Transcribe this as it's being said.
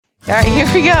All right, here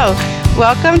we go.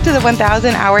 Welcome to the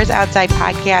 1000 Hours Outside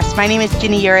podcast. My name is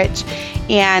Ginny Urich,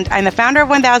 and I'm the founder of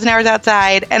 1000 Hours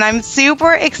Outside, and I'm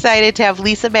super excited to have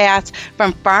Lisa Bass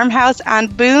from Farmhouse on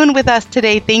Boone with us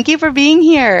today. Thank you for being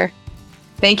here.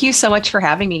 Thank you so much for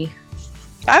having me.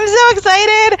 I'm so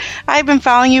excited. I've been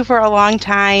following you for a long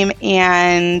time,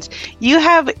 and you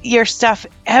have your stuff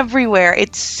everywhere.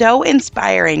 It's so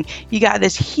inspiring. You got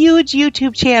this huge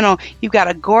YouTube channel. You've got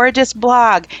a gorgeous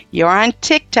blog. You're on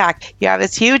TikTok. You have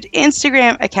this huge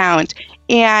Instagram account,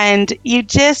 and you're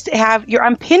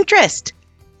on Pinterest.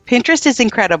 Pinterest is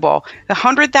incredible.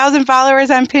 100,000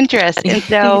 followers on Pinterest. And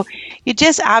so you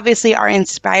just obviously are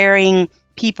inspiring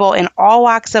people in all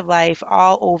walks of life,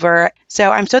 all over.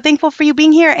 So I'm so thankful for you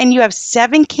being here. And you have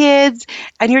 7 kids,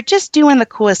 and you're just doing the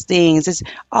coolest things. It's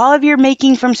all of your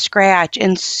making from scratch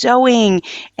and sewing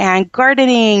and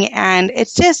gardening. And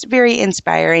it's just very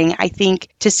inspiring, I think,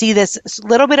 to see this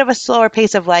little bit of a slower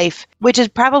pace of life, which is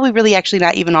probably really actually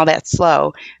not even all that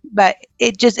slow, but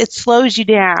it slows you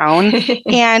down.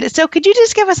 And so could you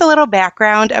just give us a little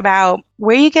background about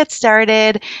where you get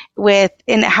started with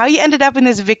and how you ended up in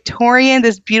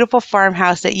this beautiful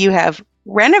farmhouse that you have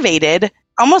renovated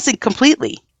almost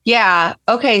completely? Yeah.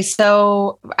 Okay.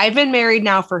 So I've been married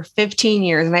now for 15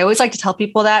 years. And I always like to tell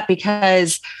people that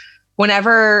because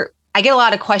whenever I get a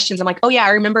lot of questions, I'm like, oh yeah,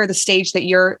 I remember the stage that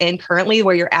you're in currently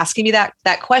where you're asking me that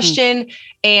question.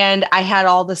 And I had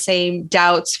all the same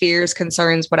doubts, fears,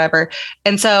 concerns, whatever.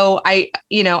 And so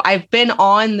I've been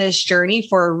on this journey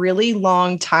for a really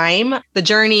long time. The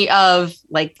journey of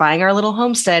like buying our little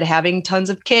homestead, having tons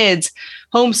of kids,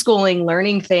 homeschooling,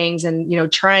 learning things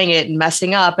and, trying it and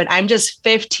messing up. And I'm just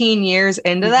 15 years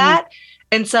into that.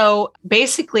 And so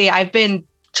basically I've been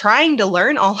trying to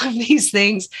learn all of these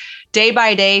things day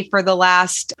by day for the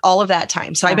last all of that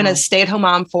time. So I've been a stay-at-home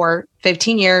mom for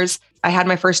 15 years. I had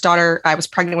my first daughter. I was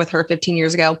pregnant with her 15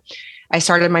 years ago. I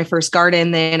started my first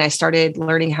garden. Then I started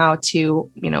learning how to,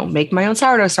 make my own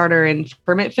sourdough starter and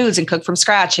ferment foods and cook from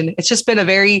scratch. And it's just been a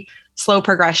very slow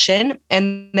progression.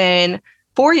 And then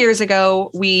 4 years ago,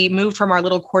 we moved from our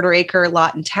little 1/4 acre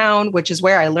lot in town, which is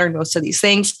where I learned most of these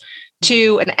things,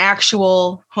 to an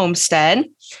actual homestead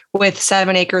with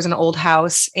 7 acres and an old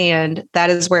house. And that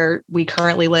is where we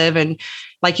currently live. And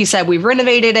like you said, we've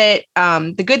renovated it.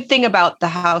 The good thing about the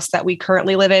house that we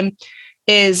currently live in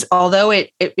is although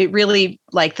it really,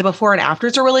 like the before and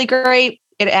afters are really great,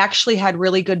 it actually had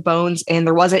really good bones and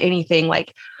there wasn't anything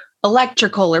like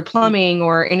electrical or plumbing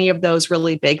or any of those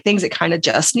really big things. It kind of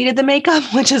just needed the makeup,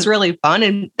 which is really fun.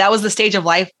 And that was the stage of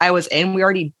life I was in. We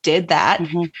already did that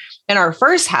in our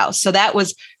first house. So that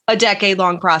was a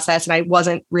decade-long process. And I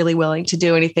wasn't really willing to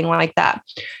do anything like that.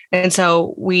 And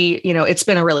so it's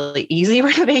been a really easy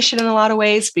renovation in a lot of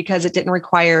ways because it didn't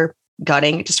require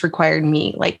gutting. It just required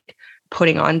me like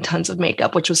putting on tons of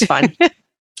makeup, which was fun.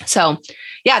 So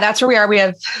yeah, that's where we are. We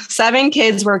have 7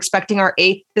 kids. We're expecting our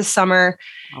 8th this summer.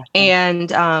 Awesome.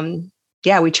 And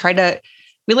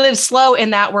we live slow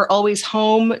in that we're always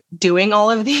home doing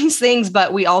all of these things,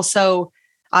 but we also,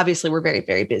 obviously we're very,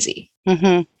 very busy.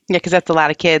 Yeah, because that's a lot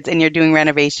of kids and you're doing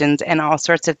renovations and all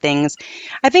sorts of things.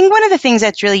 I think one of the things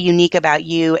that's really unique about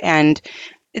you, and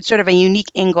it's sort of a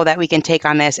unique angle that we can take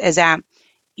on this, is that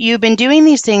you've been doing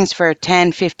these things for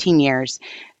 10, 15 years,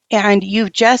 and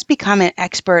you've just become an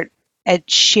expert at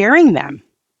sharing them.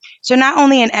 So not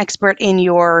only an expert in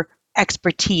your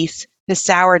expertise, the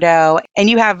sourdough, and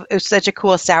you have such a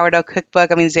cool sourdough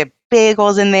cookbook. I mean, there's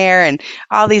bagels in there and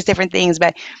all these different things,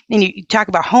 but then you talk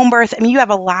about home birth. I mean, you have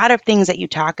a lot of things that you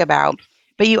talk about,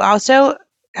 but you also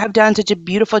have done such a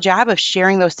beautiful job of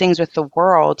sharing those things with the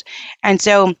world. And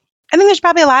so I think there's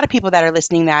probably a lot of people that are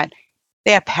listening that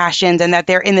they have passions and that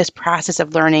they're in this process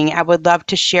of learning. I would love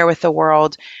to share with the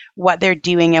world what they're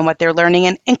doing and what they're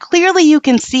learning. And clearly you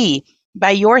can see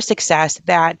by your success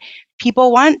that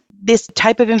people want this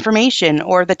type of information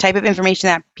or the type of information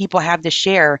that people have to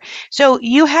share. So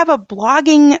you have a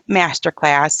blogging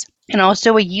masterclass and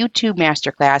also a YouTube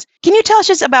masterclass. Can you tell us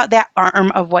just about that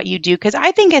arm of what you do? Because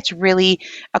I think it's really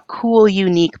a cool,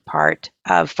 unique part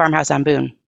of Farmhouse on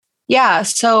Boone. Yeah.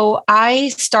 So I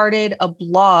started a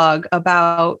blog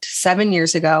about 7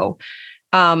 years ago.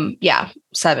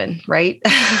 7, right?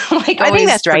 I think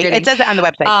that's right. It says it on the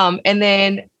website. And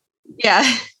then, yeah,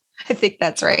 I think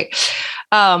that's right.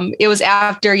 It was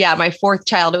after, my 4th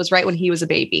child. It was right when he was a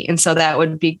baby. And so that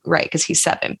would be right because he's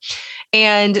 7.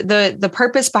 And the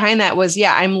purpose behind that was,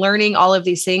 I'm learning all of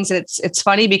these things. And it's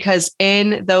funny because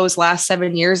in those last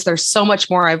 7 years, there's so much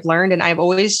more I've learned and I've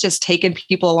always just taken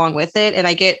people along with it. And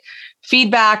I get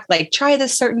feedback, like try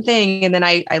this certain thing. And then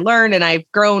I learn and I've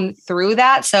grown through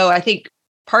that. So I think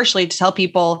partially to tell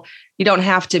people, You don't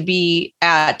have to be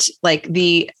at like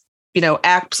the,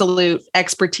 absolute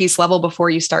expertise level before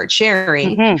you start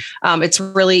sharing. It's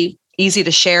really easy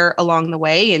to share along the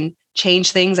way and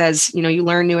change things as, you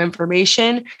learn new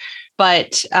information.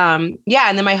 But yeah,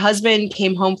 and then my husband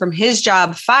came home from his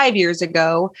job 5 years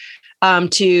ago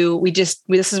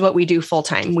this is what we do full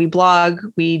time. We blog,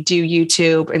 we do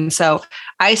YouTube. And so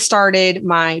I started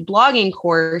my blogging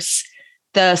course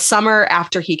the summer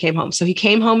after he came home. So he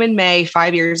came home in May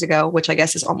 5 years ago, which I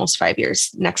guess is almost 5 years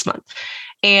next month.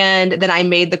 And then I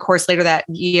made the course later that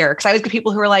year. Cause I always get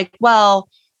people who are like, well,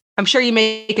 I'm sure you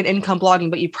make an income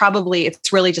blogging, but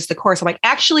it's really just the course. I'm like,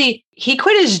 actually, he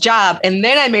quit his job and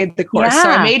then I made the course. So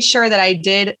I made sure that I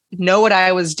did know what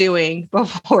I was doing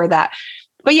before that.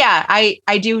 But yeah,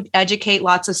 I do educate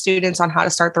lots of students on how to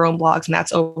start their own blogs. And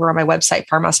that's over on my website,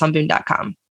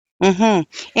 farmhouseonboone.com.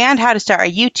 And how to start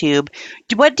a YouTube.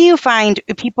 What do you find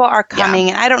people are coming?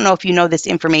 And I don't know if you know this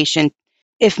information,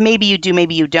 if maybe you do,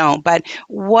 maybe you don't, but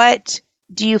what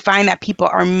do you find that people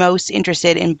are most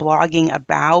interested in blogging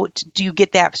about? Do you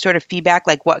get that sort of feedback?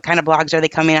 Like what kind of blogs are they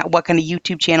coming out? What kind of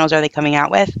YouTube channels are they coming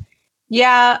out with?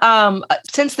 Yeah.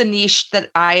 Since the niche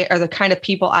the kind of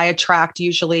people I attract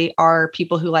usually are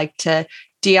people who like to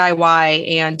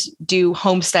DIY and do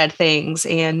homestead things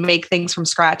and make things from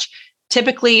scratch.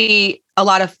 Typically, a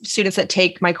lot of students that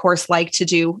take my course like to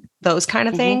do those kind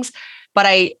of things. But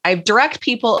I direct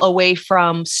people away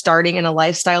from starting in a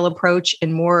lifestyle approach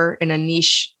and more in a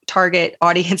niche target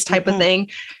audience type of thing.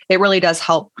 It really does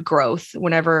help growth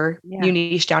whenever you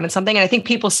niche down in something. And I think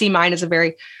people see mine as a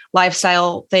very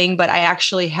lifestyle thing, but I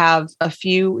actually have a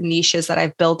few niches that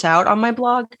I've built out on my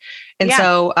blog. And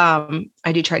so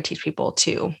I do try to teach people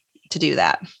to do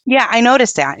that. Yeah, I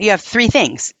noticed that. You have 3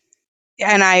 things.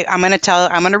 And I'm going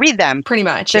to read them. Pretty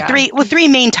much. The 3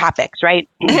 main topics, right?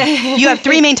 You have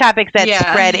 3 main topics that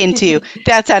spread into,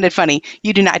 that sounded funny.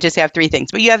 You do not just have 3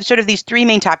 things, but you have sort of these 3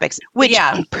 main topics, which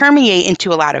permeate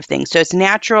into a lot of things. So it's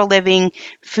natural living,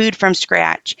 food from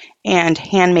scratch, and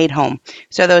handmade home.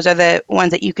 So those are the ones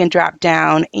that you can drop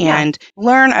down and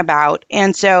learn about.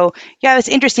 And so, that's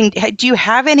interesting. Do you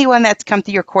have anyone that's come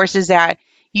through your courses that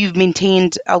you've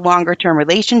maintained a longer term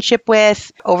relationship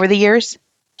with over the years?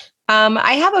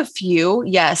 I have a few,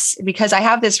 yes, because I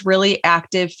have this really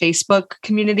active Facebook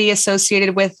community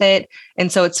associated with it.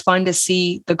 And so it's fun to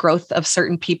see the growth of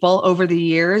certain people over the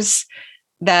years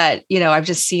that, I've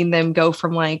just seen them go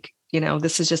from like,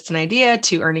 this is just an idea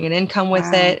to earning an income with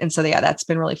it. And so, that's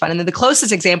been really fun. And then the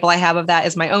closest example I have of that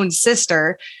is my own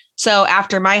sister. So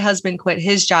after my husband quit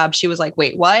his job, she was like,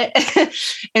 wait, what?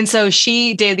 And so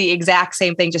she did the exact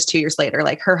same thing just 2 years later.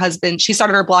 Like her husband, she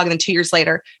started her blog and then 2 years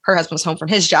later, her husband was home from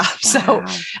his job. So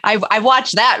I've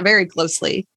watched that very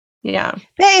closely. Yeah.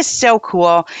 That is so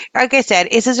cool. Like I said,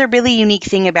 this is a really unique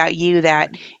thing about you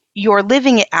that you're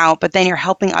living it out, but then you're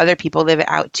helping other people live it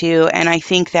out too. And I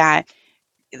think that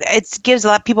it gives a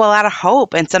lot of people a lot of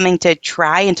hope and something to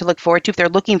try and to look forward to if they're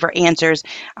looking for answers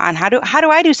on how do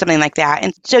I do something like that.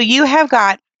 And so you have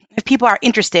got, if people are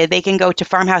interested, they can go to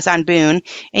Farmhouse on Boone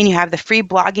and you have the free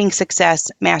blogging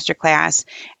success masterclass.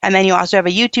 And then you also have a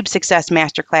YouTube success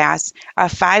masterclass, a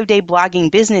 5-day blogging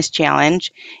business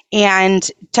challenge. And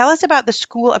tell us about the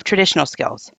School of Traditional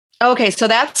Skills. Okay, so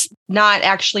that's not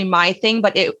actually my thing,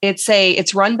 but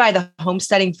it's run by the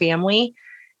homesteading family.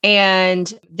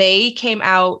 And they came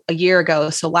out a year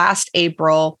ago, so last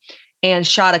April, and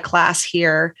shot a class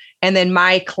here. And then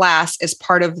my class is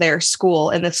part of their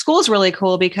school. And the school is really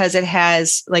cool because it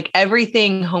has like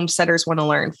everything homesteaders want to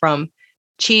learn, from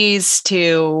cheese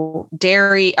to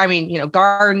dairy. I mean,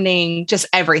 gardening, just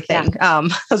everything.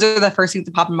 Those are the first things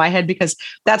that pop in my head because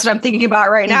that's what I'm thinking about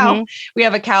right now. We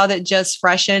have a cow that just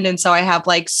freshened. And so I have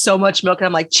like so much milk and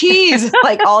I'm like, cheese,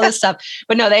 like all this stuff.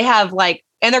 But no, they have like,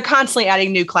 and they're constantly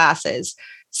adding new classes.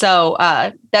 So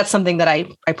that's something that I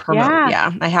promote.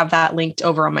 Yeah. I have that linked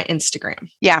over on my Instagram.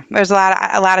 Yeah, there's a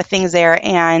lot of things there.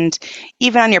 And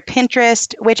even on your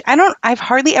Pinterest, which I've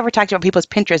hardly ever talked about people's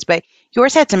Pinterest, but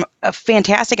yours had some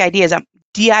fantastic ideas.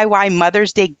 DIY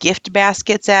Mother's Day gift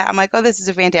baskets. I'm like, oh, this is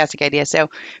a fantastic idea. So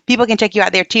people can check you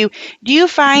out there too. Do you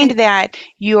find that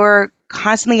you're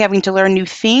constantly having to learn new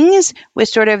things with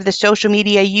sort of the social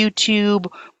media, YouTube,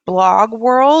 blog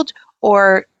world?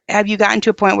 Or have you gotten to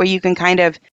a point where you can kind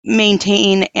of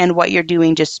maintain and what you're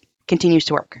doing just continues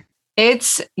to work?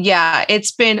 It's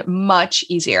been much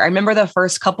easier. I remember the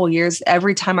first couple years,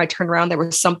 every time I turned around, there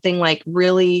was something like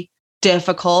really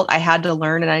difficult I had to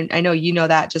learn. And I know you know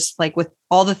that just like with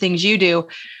all the things you do,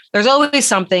 there's always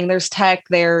something. There's tech,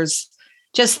 there's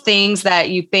just things that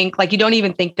you think like you don't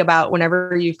even think about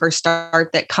whenever you first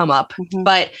start that come up. Mhm.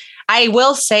 But I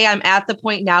will say I'm at the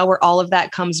point now where all of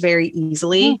that comes very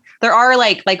easily. Mhm. There are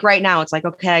like right now, it's like,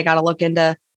 okay, I got to look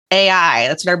into AI.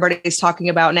 That's what everybody's talking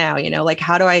about now. Like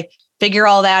how do I figure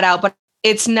all that out? But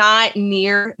it's not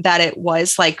near that it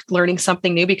was like learning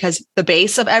something new because the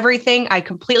base of everything, I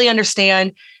completely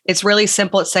understand. It's really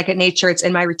simple. It's second nature. It's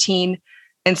in my routine.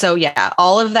 And so, yeah,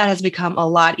 all of that has become a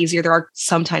lot easier. There are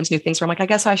sometimes new things where I'm like, I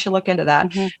guess I should look into that.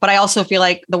 Mhm. But I also feel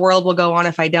like the world will go on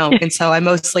if I don't. And so I'm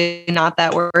mostly not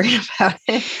that worried about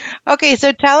it. Okay,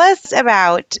 so tell us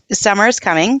about summer's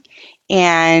coming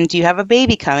and you have a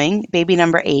baby coming, baby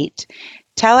number 8.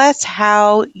 Tell us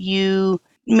how you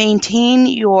maintain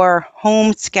your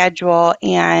home schedule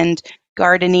and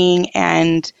gardening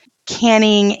and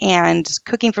canning and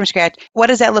cooking from scratch. What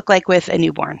does that look like with a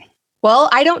newborn? Well,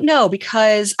 I don't know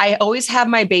because I always have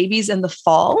my babies in the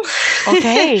fall.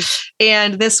 Okay.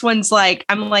 And this one's like,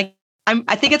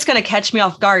 I think it's going to catch me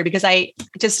off guard because I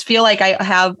just feel like I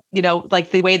have, like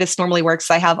the way this normally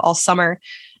works, I have all summer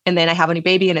and then I have a new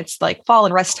baby and it's like fall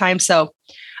and rest time. So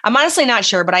I'm honestly not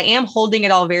sure, but I am holding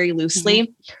it all very loosely.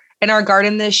 Mm-hmm. In our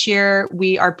garden this year,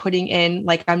 we are putting in,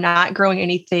 like, I'm not growing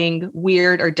anything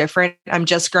weird or different. I'm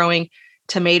just growing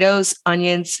tomatoes,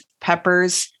 onions,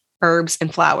 peppers, herbs,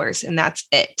 and flowers. And that's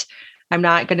it. I'm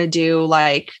not going to do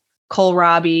like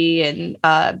kohlrabi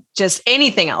and just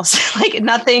anything else, like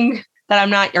nothing that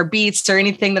I'm not, or beets or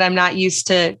anything that I'm not used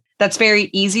to. That's very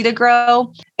easy to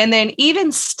grow. And then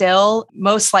even still,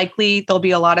 most likely there'll be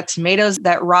a lot of tomatoes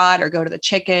that rot or go to the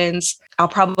chickens. I'll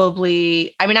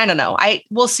probably, I don't know.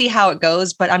 We'll see how it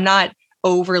goes, but I'm not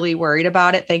overly worried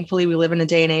about it. Thankfully, we live in a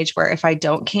day and age where if I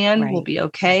don't can, Right. we'll be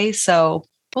okay. So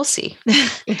we'll see.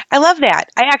 I love that.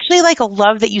 I actually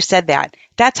love that you said that.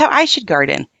 That's how I should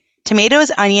garden.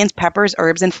 Tomatoes, onions, peppers,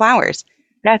 herbs, and flowers.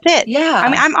 That's it. Yeah.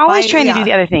 I'm always trying to do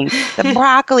the other things. The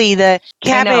broccoli, the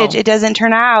cabbage, it doesn't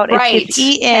turn out. Right. It's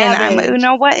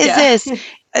eaten. What is this?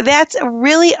 That's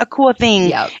really a cool thing.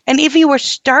 Yep. And if you were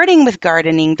starting with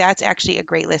gardening, that's actually a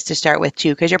great list to start with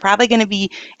too, because you're probably going to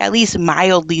be at least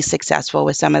mildly successful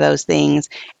with some of those things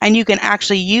and you can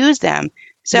actually use them.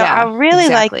 So I really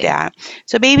like that.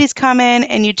 So babies come in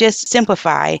and you just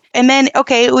simplify. And then,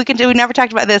 okay, we never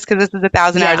talked about this because this is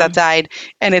 1,000 hours outside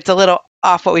and it's a little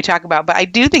off what we talk about. But I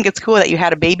do think it's cool that you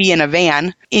had a baby in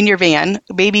your van,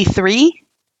 baby 3.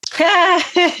 Yeah.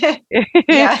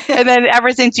 And then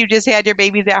ever since you just had your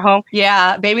babies at home.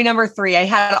 Yeah. Baby number 3. I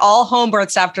had all home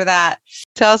births after that.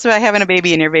 Tell us about having a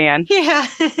baby in your van. Yeah.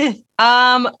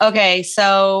 Okay.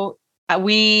 So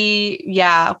we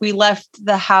left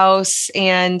the house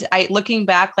and looking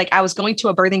back, like I was going to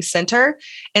a birthing center.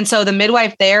 And so the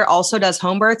midwife there also does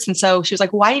home births. And so she was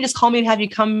like, why don't you just call me and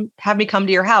have me come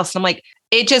to your house? And I'm like,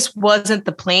 it just wasn't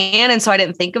the plan. And so I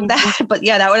didn't think of that, but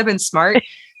yeah, that would have been smart.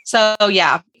 So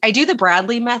yeah, I do the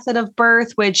Bradley method of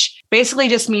birth, which basically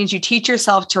just means you teach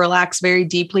yourself to relax very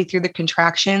deeply through the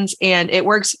contractions. And it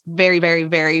works very, very,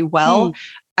 very well.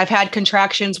 I've had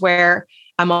contractions where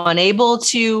I'm unable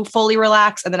to fully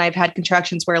relax. And then I've had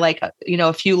contractions where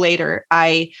a few later,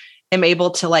 I am able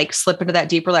to slip into that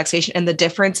deep relaxation and the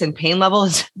difference in pain level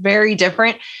is very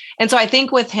different. And so I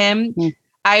think with him,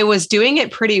 I was doing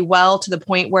it pretty well to the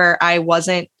point where I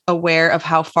wasn't aware of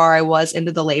how far I was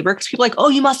into the labor. Because people are like, oh,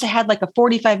 you must have had like a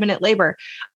 45-minute labor.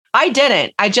 I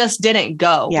didn't. I just didn't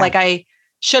go. Yeah. Like I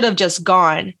should have just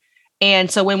gone. And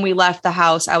so when we left the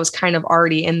house, I was kind of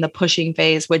already in the pushing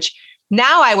phase, which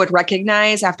now I would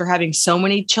recognize after having so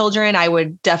many children, I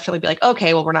would definitely be like,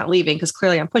 okay, well, we're not leaving because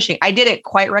clearly I'm pushing. I didn't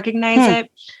quite recognize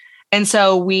it. And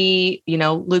so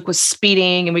Luke was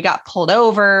speeding and we got pulled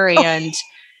over and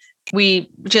we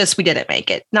didn't make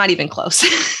it. Not even close.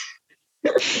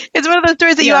 It's one of those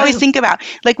stories that you always think about.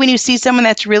 Like when you see someone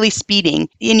that's really speeding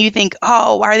and you think,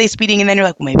 oh, why are they speeding? And then you're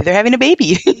like, well, maybe they're having a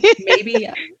baby. Maybe.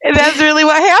 Yeah. And that's really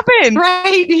what happened.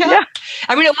 Right. Yeah.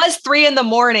 It was 3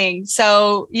 a.m.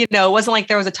 So, it wasn't like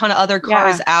there was a ton of other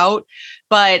cars out.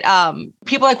 But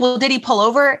people are like, well, did he pull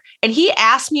over? And he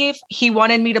asked me if he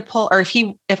wanted me to pull or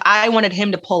if I wanted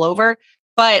him to pull over.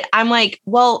 But I'm like,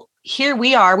 well, here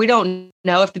we are. We don't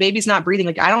know if the baby's not breathing.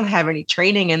 Like, I don't have any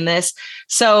training in this.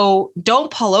 So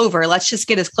don't pull over. Let's just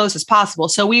get as close as possible.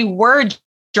 So we were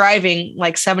driving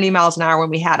like 70 miles an hour when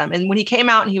we had him. And when he came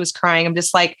out and he was crying, I'm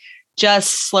just like,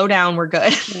 just slow down. We're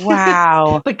good.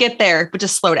 Wow. But get there, but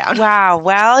just slow down. Wow.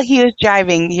 While he was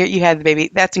driving, you had the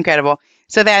baby. That's incredible.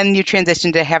 So then you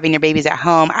transitioned to having your babies at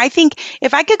home. I think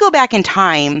if I could go back in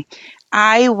time,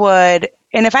 I would,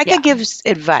 and if I could give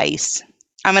advice,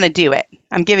 I'm going to do it.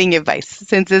 I'm giving you advice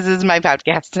since this is my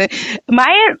podcast.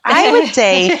 I would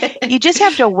say you just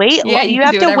have to wait. Yeah, you You can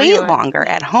have do to whatever you wait want. longer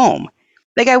at home.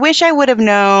 Like, I wish I would have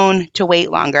known to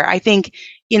wait longer. I think,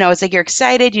 it's like you're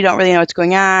excited. You don't really know what's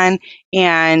going on.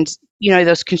 And,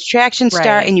 those contractions start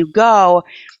Right. and you go.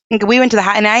 And we went to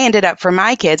and I ended up, for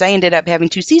my kids, I ended up having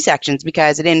 2 C-sections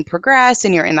because it didn't progress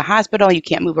and you're in the hospital. You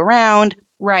can't move around.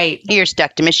 Right. You're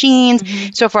stuck to machines. Hmm.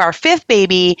 So for our 5th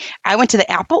baby, I went to the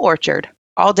apple orchard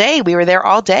all day. We were there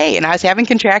all day and I was having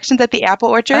contractions at the apple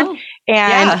orchard. Oh,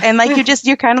 And yeah. and like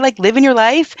you're kind of like living your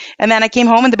life. And then I came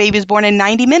home and the baby was born in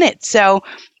 90 minutes. So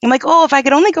I'm like, oh, if I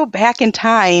could only go back in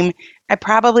time, I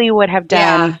probably would have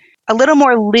done Yeah. a little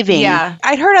more living. Yeah.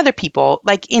 I'd heard other people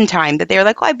like in time that they were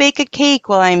like, oh, I bake a cake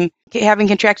while I'm having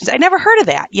contractions. I never heard of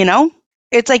that.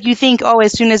 It's like you think, oh,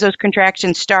 as soon as those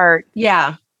contractions start.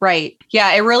 Yeah. Right.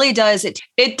 Yeah, it really does.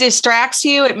 It distracts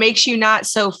you. It makes you not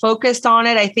so focused on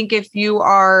it. I think if you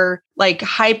are like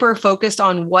hyper focused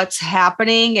on what's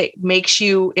happening, it makes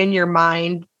you in your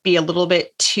mind be a little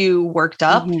bit too worked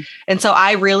up. Mhm. And so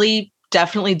I really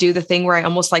definitely do the thing where I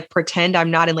almost like pretend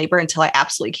I'm not in labor until I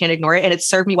absolutely can't ignore it. And it's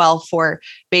served me well for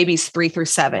babies 3 through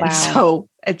 7. Wow. So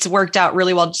it's worked out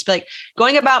really well. Just be like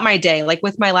going about my day, like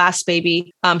with my last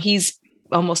baby, he's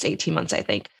almost 18 months, I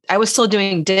think. I was still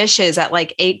doing dishes at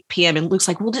like 8 p.m. and Luke's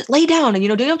like, well, just lay down and,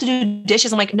 do you have to do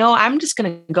dishes? I'm like, no, I'm just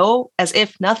going to go as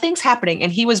if nothing's happening.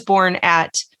 And he was born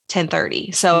at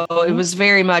 10:30. So it was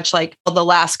very much like the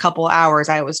last couple hours,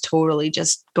 I was totally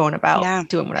just going about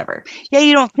doing whatever. Yeah,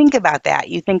 you don't think about that.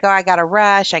 You think, oh, I got to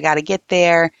rush, I got to get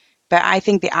there. But I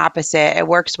think the opposite. It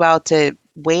works well to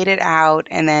wait it out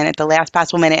and then at the last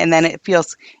possible minute, and then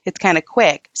it's kind of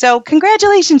quick. So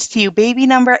congratulations to you, baby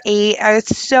number 8.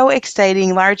 It's so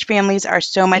exciting. Large families are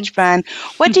so much fun.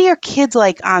 What do your kids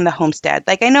like on the homestead?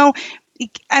 Like,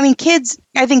 kids,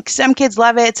 I think some kids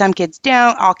love it, some kids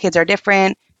don't. All kids are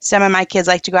different. Some of my kids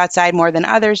like to go outside more than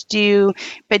others do.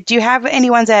 But do you have any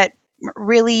ones that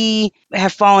really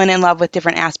have fallen in love with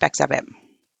different aspects of it?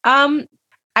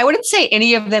 I wouldn't say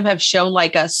any of them have shown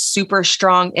like a super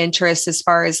strong interest as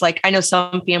far as like, I know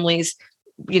some families,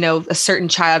 a certain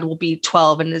child will be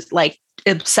 12 and is like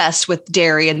obsessed with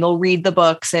dairy and they'll read the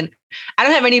books. And I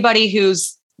don't have anybody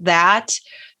who's that,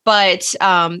 but,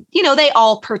 they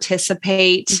all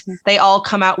participate. Mm-hmm. They all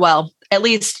come out. Well, at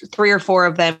least 3 or 4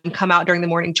 of them come out during the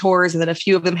morning chores. And then a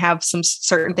few of them have some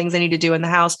certain things they need to do in the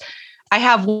house. I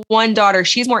have one daughter.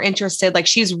 She's more interested. Like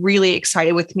she's really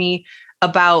excited with me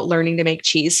about learning to make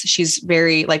cheese. She's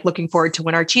very like looking forward to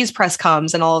when our cheese press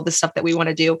comes and all of the stuff that we want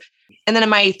to do. And then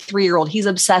my 3-year-old, he's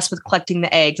obsessed with collecting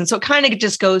the eggs. And so it kind of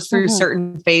just goes through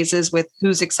certain phases with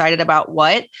who's excited about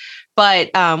what.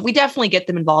 But we definitely get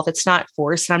them involved. It's not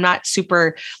forced. And I'm not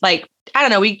super like, I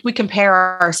don't know, we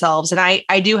compare ourselves. And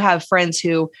I do have friends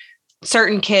who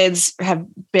certain kids have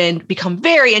become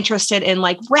very interested in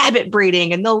like rabbit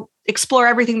breeding and they'll explore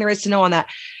everything there is to know on that.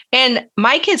 And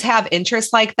my kids have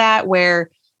interests like that where,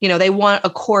 they want a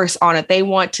course on it. They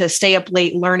want to stay up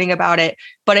late learning about it,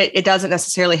 but it doesn't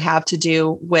necessarily have to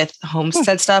do with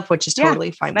homestead stuff, which is totally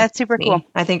fine. That's super cool.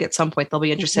 I think at some point they'll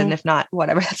be interested. And if not,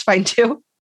 whatever, that's fine too.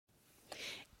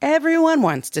 Everyone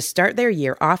wants to start their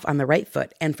year off on the right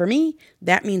foot. And for me,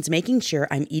 that means making sure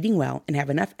I'm eating well and have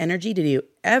enough energy to do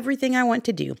everything I want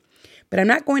to do. But I'm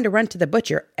not going to run to the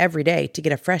butcher every day to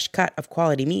get a fresh cut of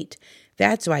quality meat.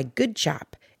 That's why Good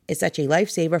Chop is such a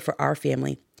lifesaver for our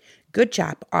family. Good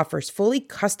Chop offers fully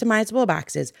customizable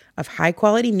boxes of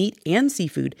high-quality meat and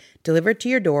seafood delivered to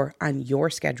your door on your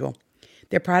schedule.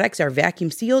 Their products are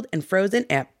vacuum sealed and frozen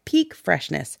at peak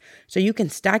freshness, so you can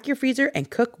stock your freezer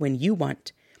and cook when you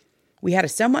want. We had a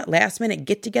somewhat last-minute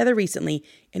get-together recently,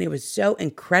 and it was so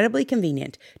incredibly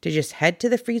convenient to just head to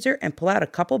the freezer and pull out a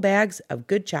couple bags of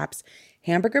Good Chop's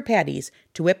hamburger patties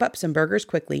to whip up some burgers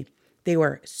quickly. They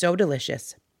were so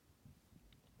delicious.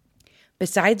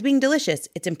 Besides being delicious,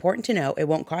 it's important to know it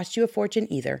won't cost you a fortune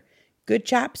either. Good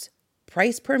Chop's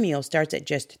price per meal starts at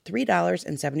just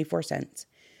 $3.74.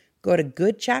 Go to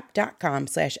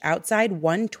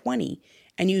goodchop.com/outside120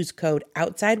 and use code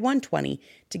outside120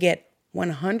 to get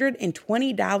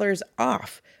 $120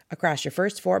 off across your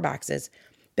first 4 boxes.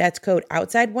 That's code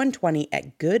outside120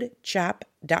 at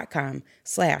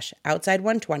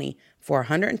goodchop.com/outside120 for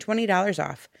 $120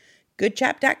 off.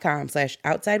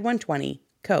 goodchop.com/outside120,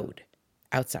 code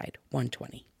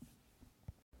outside120.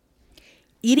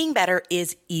 Eating better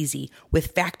is easy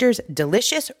with Factor's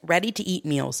delicious, ready-to-eat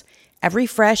meals. Every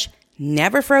fresh,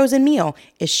 never frozen meal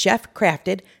is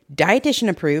chef-crafted,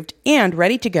 dietitian-approved, and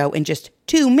ready to go in just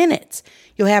 2 minutes.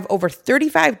 You'll have over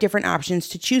 35 different options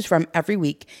to choose from every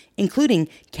week, including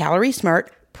Calorie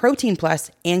Smart, Protein Plus,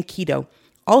 and Keto,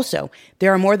 Also,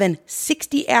 there are more than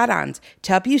 60 add-ons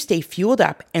to help you stay fueled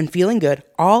up and feeling good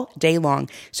all day long.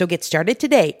 So get started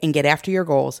today and get after your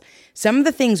goals. Some of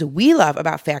the things we love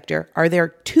about Factor are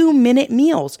their 2-minute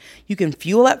meals. You can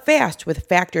fuel up fast with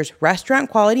Factor's restaurant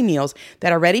quality meals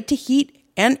that are ready to heat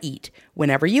and eat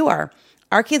whenever you are.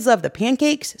 Our kids love the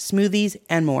pancakes, smoothies,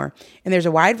 and more. And there's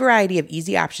a wide variety of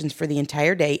easy options for the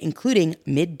entire day, including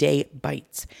midday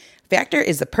bites. Factor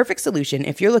is the perfect solution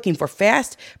if you're looking for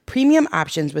fast, premium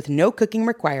options with no cooking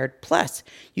required. Plus,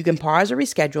 you can pause or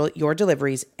reschedule your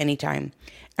deliveries anytime.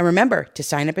 And remember to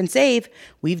sign up and save.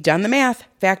 We've done the math.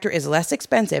 Factor is less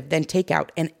expensive than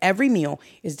takeout, and every meal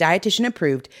is dietitian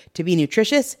approved to be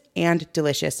nutritious and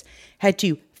delicious. Head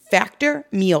to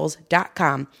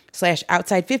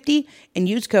factormeals.com/outside50 and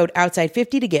use code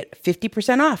outside50 to get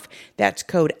 50% off. That's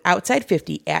code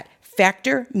outside50 at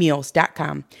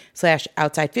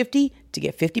factormeals.com/outside50 to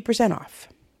get 50% off.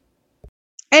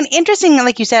 And interesting,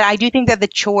 like you said, I do think that the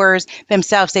chores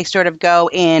themselves, they sort of go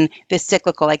in this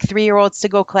cyclical, like 3-year-olds to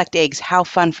go collect eggs. How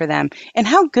fun for them and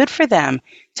how good for them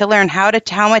to learn how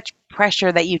much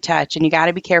pressure that you touch, and you got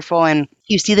to be careful, and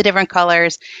you see the different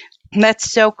colors. And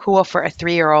that's so cool for a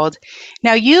 3-year-old.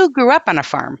 Now, you grew up on a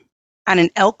farm, on an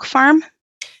elk farm?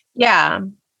 Yeah.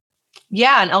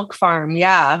 Yeah, an elk farm.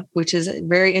 Yeah, which is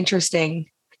very interesting.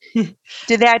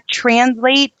 Did that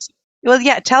translate? Well,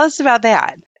 yeah, tell us about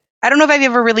that. I don't know if I've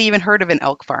ever really even heard of an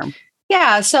elk farm.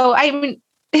 Yeah, so I mean,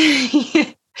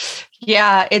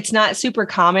 yeah, it's not super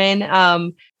common.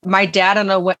 My dad, I don't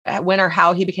know when or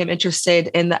how he became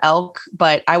interested in the elk,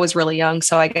 but I was really young,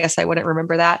 so I guess I wouldn't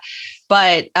remember that.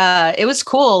 But it was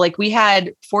cool. Like we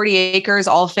had 40 acres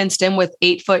all fenced in with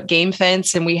 8-foot game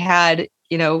fence, and we had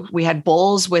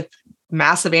bulls with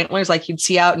massive antlers like you'd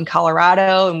see out in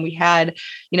Colorado. And we had,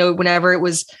 whenever it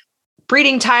was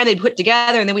breeding time, they'd put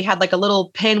together, and then we had like a little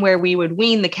pen where we would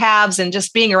wean the calves, and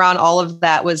just being around all of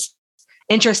that was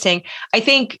interesting. I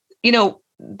think,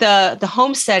 the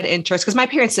homestead interest, because my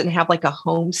parents didn't have like a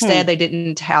homestead. They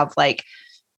didn't have like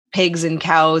pigs and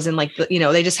cows and like,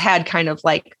 they just had kind of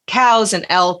like cows and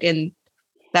elk and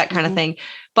that kind of thing.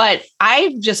 But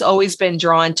I've just always been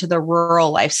drawn to the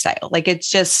rural lifestyle. Like it's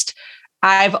just,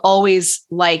 I've always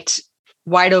liked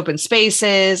wide open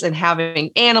spaces and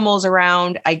having animals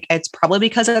around. It's probably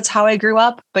because that's how I grew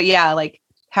up. But yeah, like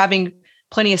having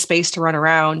plenty of space to run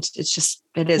around. It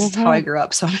is how I grew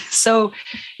up. So I'm so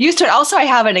used to it. Also, I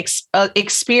have an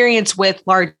experience with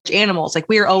large animals. Like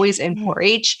we were always in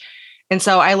 4-H. And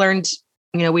so I learned,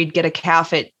 we'd get a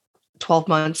calf at 12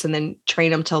 months and then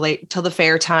train them till the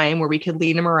fair time where we could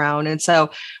lead them around. And so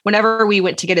whenever we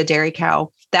went to get a dairy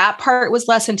cow, that part was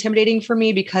less intimidating for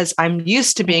me because I'm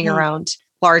used to being around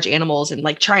large animals and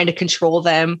like trying to control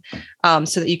them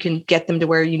so that you can get them to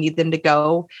where you need them to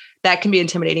go. That can be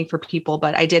intimidating for people,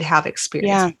 but I did have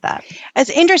experience with that.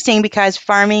 It's interesting because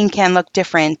farming can look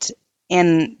different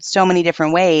in so many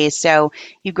different ways. So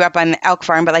you grew up on an elk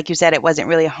farm, but like you said, it wasn't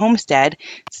really a homestead.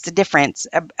 It's a difference.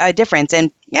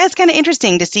 And yeah, it's kind of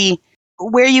interesting to see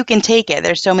where you can take it.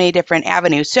 There's so many different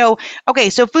avenues. So, okay,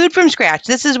 so food from scratch,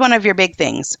 this is one of your big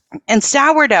things. And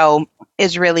sourdough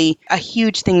is really a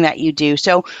huge thing that you do.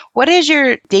 So what is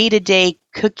your day-to-day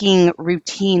cooking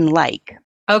routine like?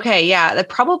 Okay, yeah, that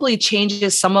probably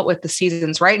changes somewhat with the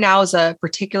seasons. Right now is a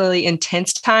particularly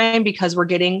intense time because we're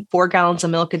getting 4 gallons of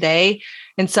milk a day.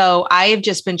 And so I've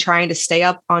just been trying to stay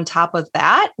up on top of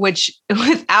that, which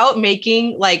without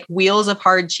making like wheels of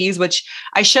hard cheese, which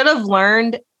I should have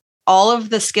learned all of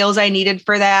the skills I needed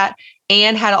for that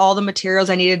and had all the materials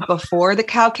I needed before the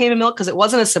cow came in milk, because it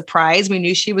wasn't a surprise. We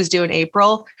knew she was due in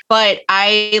April, but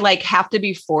I like have to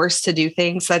be forced to do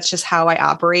things. That's just how I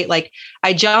operate. Like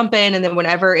I jump in, and then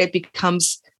whenever it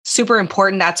becomes super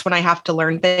important, that's when I have to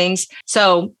learn things.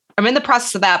 So I'm in the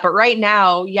process of that. But right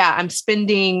now, yeah, I'm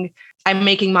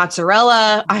making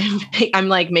mozzarella. I'm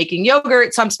like making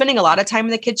yogurt. So I'm spending a lot of time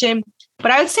in the kitchen.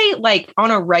 But I would say like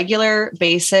on a regular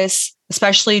basis,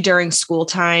 especially during school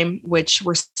time, which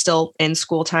we're still in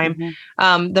school time,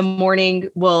 the morning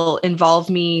will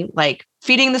involve me like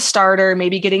feeding the starter,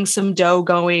 maybe getting some dough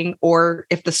going, or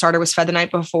if the starter was fed the night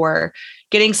before,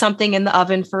 getting something in the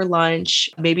oven for lunch,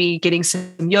 maybe getting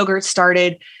some yogurt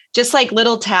started, just like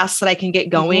little tasks that I can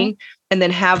get going and then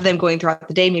have them going throughout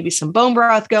the day, maybe some bone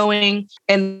broth going.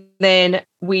 And then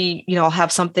I'll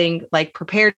have something like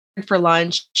prepared for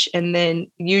lunch, and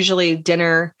then usually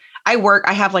dinner. I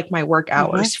have like my work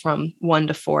hours from 1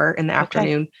 to 4 in the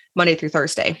afternoon, Monday through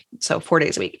Thursday. So 4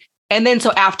 days a week. And then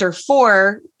so after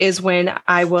 4 is when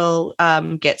I will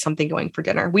get something going for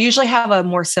dinner. We usually have a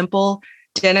more simple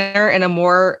dinner and a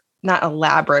more not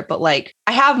elaborate, but like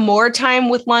I have more time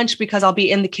with lunch because I'll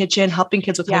be in the kitchen helping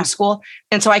kids with homeschool.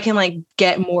 And so I can like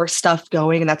get more stuff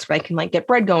going, and that's where I can like get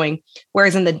bread going.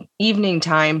 Whereas in the evening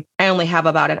time, I only have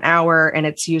about an hour, and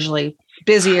it's usually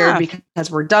busier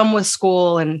because we're done with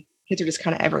school and kids are just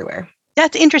kind of everywhere.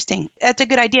 That's interesting. That's a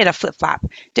good idea to flip flop,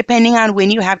 depending on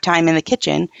when you have time in the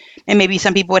kitchen. And maybe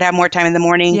some people would have more time in the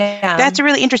morning. Yeah. That's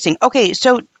really interesting. Okay,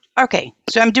 so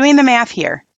I'm doing the math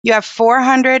here. You have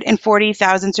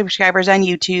 440,000 subscribers on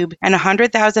YouTube and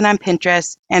 100,000 on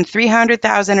Pinterest and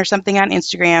 300,000 or something on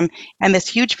Instagram and this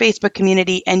huge Facebook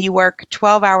community, and you work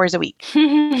 12 hours a week.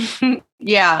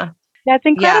 Yeah. That's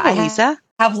incredible, Yeah, Lisa.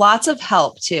 Have lots of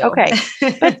help too. Okay.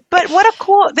 But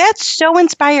what that's so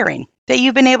inspiring that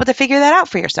you've been able to figure that out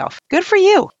for yourself. Good for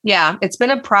you. Yeah. It's been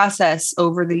a process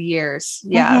over the years.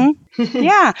 Yeah. Mm-hmm.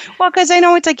 Yeah. Well, because I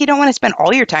know it's like you don't want to spend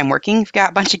all your time working. You've got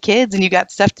a bunch of kids and you got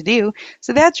stuff to do.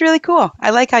 So that's really cool.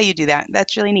 I like how you do that.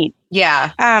 That's really neat.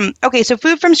 Yeah. Okay. So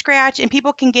food from scratch, and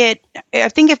people can get, I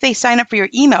think if they sign up for your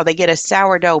email, they get a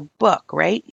sourdough book,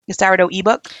 right? A sourdough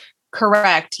ebook.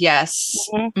 Correct. Yes.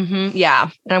 Yeah.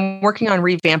 And I'm working on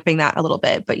revamping that a little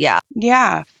bit, but yeah.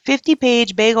 Yeah.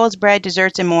 50-page bagels, bread,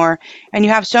 desserts, and more. And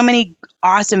you have so many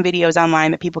awesome videos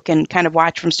online that people can kind of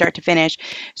watch from start to finish.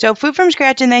 So food from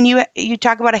scratch. And then you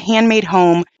talk about a handmade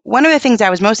home. One of the things I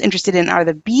was most interested in are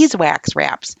the beeswax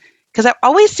wraps, because I've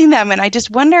always seen them and I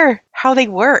just wonder how they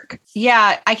work.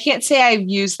 Yeah, I can't say I've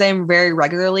used them very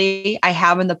regularly. I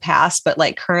have in the past, but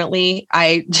like currently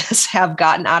I just have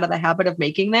gotten out of the habit of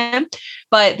making them.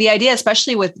 But the idea,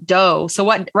 especially with dough,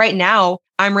 right now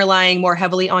I'm relying more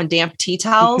heavily on damp tea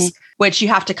towels, which you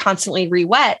have to constantly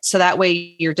re-wet. So that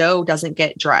way your dough doesn't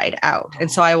get dried out. And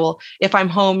so I will, if I'm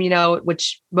home,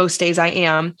 which most days I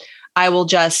am, I will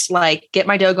just like get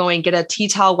my dough going, get a tea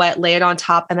towel wet, lay it on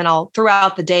top, and then I'll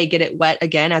throughout the day get it wet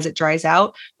again as it dries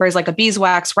out. Whereas like a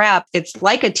beeswax wrap, it's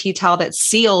like a tea towel that's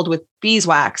sealed with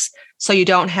beeswax. So you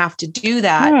don't have to do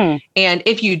that. And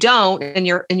if you don't, and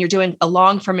you're doing a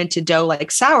long fermented dough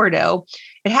like sourdough,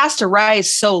 it has to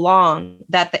rise so long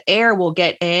that the air will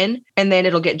get in and then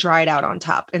it'll get dried out on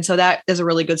top. And so that is a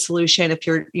really good solution if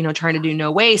you're, trying to do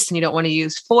no waste and you don't want to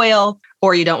use foil,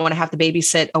 or you don't want to have to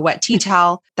babysit a wet tea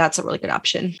towel. That's a really good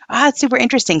option. It's super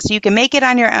interesting. So you can make it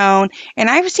on your own. And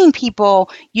I've seen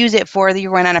people use it for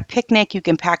you went on a picnic. You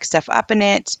can pack stuff up in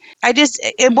it.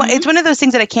 It's one of those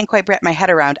things that I can't quite wrap my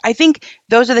head around. I think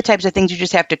those are the types of things you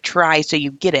just have to try so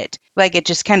you get it. Like it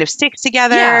just kind of sticks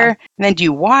together. Yeah. And then do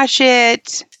you wash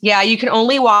it? Yeah, you can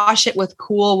only wash it with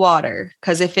cool water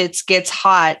because if it gets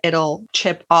hot, it'll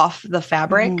chip off the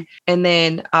fabric. And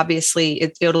then obviously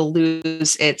it'll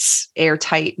lose its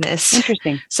airtightness.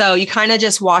 Interesting. So you kind of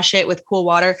just wash it with cool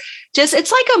water.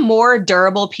 It's like a more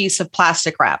durable piece of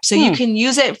plastic wrap. So you can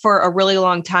use it for a really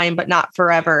long time, but not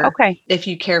forever. Okay. If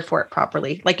you care for it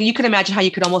properly. Like you can imagine how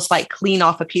you could almost like clean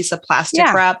off a piece of plastic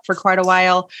wrap for quite a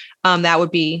while. That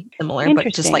would be similar,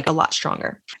 but just like a lot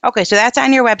stronger. Okay. So that's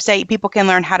on your website. People can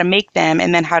learn how to make them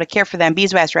and then how to care for them,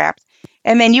 beeswax wraps.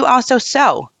 And then you also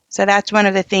sew. So that's one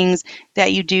of the things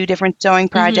that you do, different sewing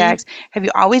projects. Have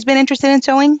you always been interested in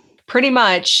sewing? Pretty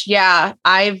much. Yeah.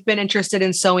 I've been interested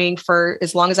in sewing for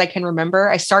as long as I can remember.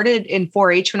 I started in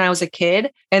 4-H when I was a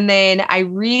kid. And then I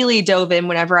really dove in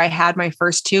whenever I had my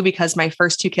first two, because my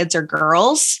first two kids are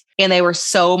girls and they were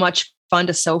so much fun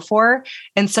to sew for.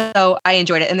 And so I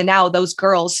enjoyed it. And then now those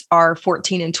girls are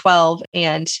 14 and 12.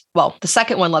 And well, the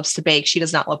second one loves to bake. She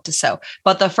does not love to sew,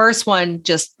 but the first one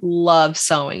just loves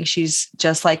sewing. She's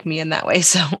just like me in that way.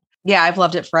 So yeah, I've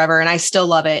loved it forever and I still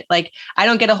love it. Like I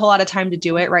don't get a whole lot of time to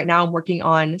do it right now. I'm working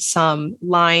on some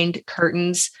lined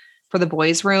curtains for the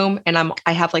boys' room. And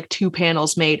I have like 2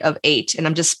 panels made of 8 and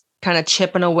I'm just kind of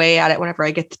chipping away at it whenever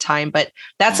I get the time. But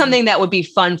that's something that would be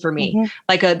fun for me.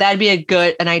 Like that'd be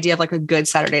an idea of like a good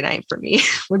Saturday night for me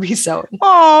would be sewing.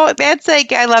 Oh, that's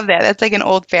like, I love that. That's like an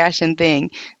old fashioned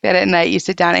thing that at night you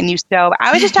sit down and you sew.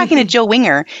 I was just talking to Jill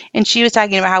Winger and she was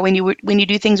talking about how when you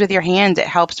do things with your hands, it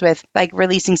helps with like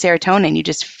releasing serotonin. You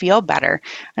just feel better.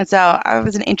 And so it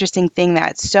was an interesting thing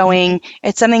that sewing,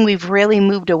 it's something we've really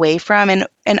moved away from. And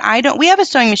we have a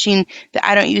sewing machine that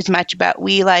I don't use much, but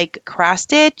we like cross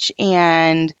stitch,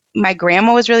 and my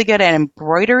grandma was really good at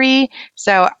embroidery.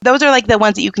 So those are like the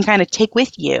ones that you can kind of take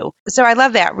with you. So I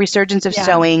love that resurgence of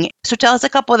sewing. So tell us a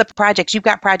couple of the projects. You've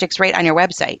got projects right on your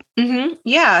website.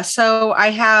 Yeah. So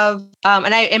I have,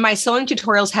 and my sewing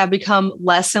tutorials have become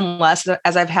less and less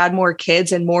as I've had more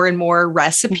kids and more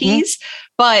recipes.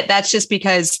 But that's just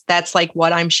because that's like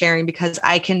what I'm sharing, because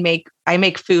I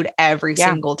make food every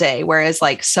single day. Whereas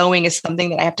like sewing is something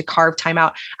that I have to carve time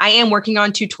out. I am working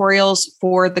on tutorials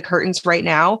for the curtains right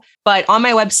now, but on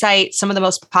my website, some of the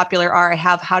most popular are, I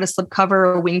have how to slip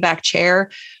cover a wingback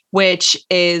chair, which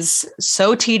is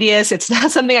so tedious. It's not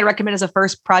something I'd recommend as a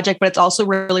first project, but it's also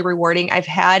really rewarding. I've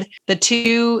had the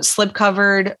 2 slip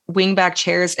covered wingback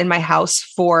chairs in my house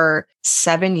for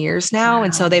 7 years now. Wow.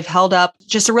 And so they've held up.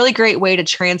 Just a really great way to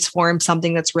transform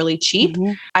something that's really cheap.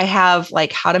 Mm-hmm. I have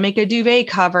like how to make a duvet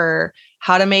cover,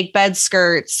 how to make bed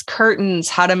skirts, curtains,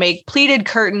 how to make pleated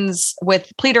curtains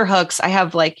with pleater hooks. I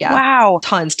have like, Wow.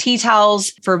 tons. Tea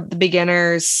towels for the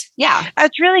beginners. Yeah.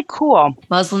 That's really cool.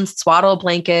 Muslin swaddle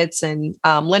blankets and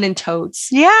linen totes.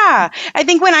 Yeah. I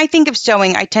think when I think of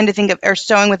sewing, I tend to think of, or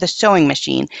sewing with a sewing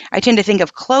machine, I tend to think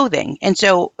of clothing. And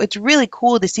so it's really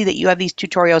cool to see that you have these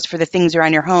tutorials for the things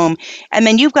around your home. And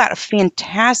then you've got a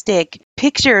fantastic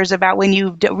pictures about when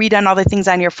you've redone all the things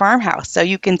on your farmhouse. So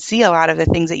you can see a lot of the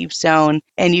things that you've sewn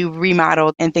and you've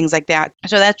remodeled and things like that.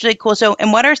 So that's really cool. So,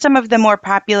 and what are some of the more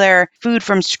popular food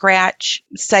from scratch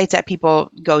sites that people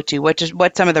go to?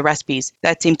 What's some of the recipes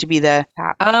that seem to be the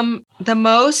top? The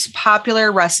most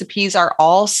popular recipes are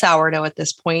all sourdough at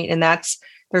this point, and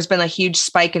there's been a huge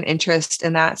spike in interest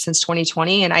in that since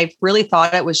 2020. And I really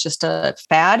thought it was just a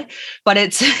fad, but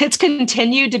it's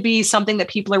continued to be something that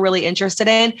people are really interested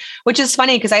in, which is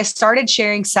funny because I started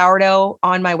sharing sourdough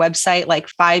on my website like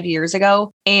 5 years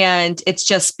ago, and it's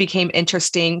just became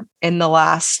interesting in the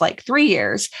last like 3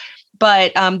 years.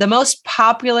 But the most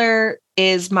popular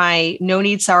is my no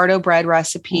knead sourdough bread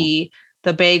recipe,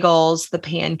 the bagels, the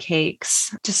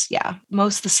pancakes,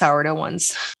 most of the sourdough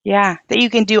ones. Yeah, that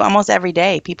you can do almost every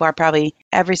day. People are probably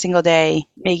every single day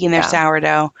making their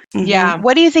sourdough. Mm-hmm. Yeah.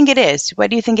 What do you think it is?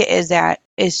 What do you think it is that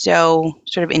is so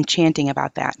sort of enchanting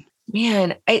about that?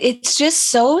 Man, it's just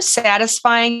so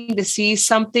satisfying to see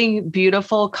something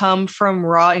beautiful come from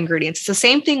raw ingredients. It's the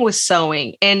same thing with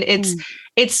sewing. And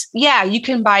you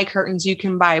can buy curtains, you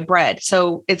can buy bread.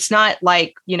 So it's not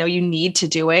like, you need to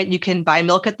do it. You can buy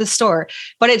milk at the store,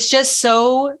 but it's just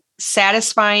so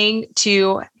satisfying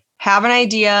to have an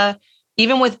idea,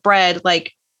 even with bread,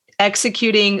 like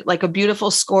executing like a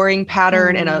beautiful scoring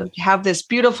pattern and have this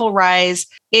beautiful rise.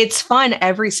 It's fun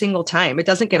every single time. It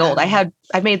doesn't get old. I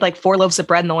made like 4 loaves of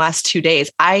bread in the last 2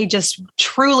 days. I just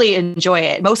truly enjoy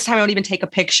it. Most of the time I don't even take a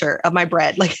picture of my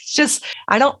bread. Like it's just,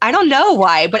 I don't know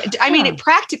why, but I mean, it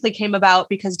practically came about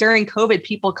because during COVID,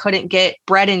 people couldn't get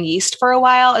bread and yeast for a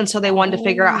while. And so they wanted to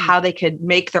figure out how they could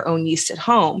make their own yeast at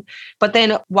home. But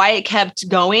then why it kept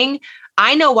going,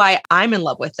 I know why I'm in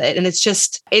love with it. And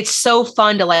it's so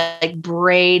fun to like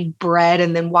braid bread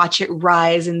and then watch it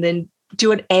rise and then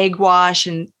do an egg wash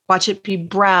and watch it be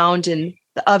browned and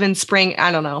the oven spring.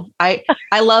 I don't know. I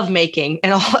love making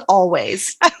and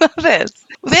always. I love this.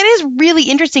 That is really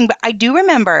interesting. But I do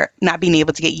remember not being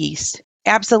able to get yeast.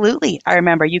 Absolutely. I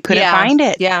remember you couldn't find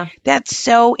it. Yeah. That's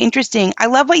so interesting. I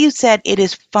love what you said. It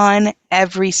is fun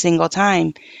every single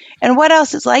time. And what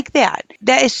else is like that?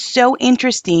 That is so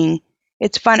interesting.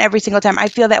 It's fun every single time. I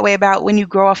feel that way about when you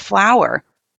grow a flower.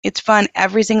 It's fun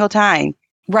every single time.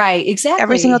 Right, exactly.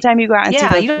 Every single time you go out and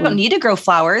see you don't need to grow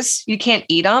flowers. You can't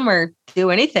eat them or do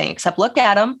anything except look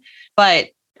at them. But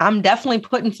I'm definitely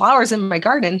putting flowers in my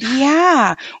garden.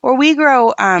 Yeah. Or we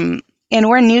grow, and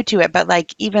we're new to it, but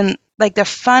like even like the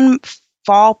fun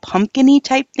fall pumpkin-y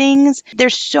type things.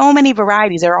 There's so many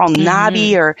varieties. They're all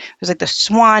knobby, or there's like the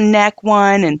swan neck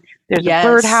one, and there's the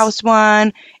birdhouse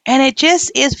one. And it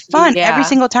just is fun every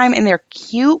single time. And they're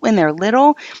cute when they're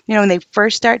little, when they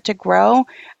first start to grow.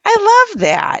 I love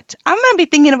that. I'm going to be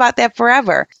thinking about that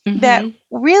forever. That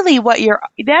really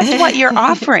that's what you're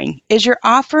offering, is you're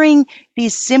offering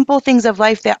these simple things of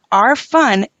life that are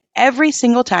fun every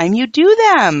single time you do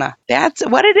them. That's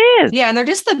what it is. Yeah. And they're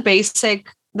just the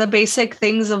basic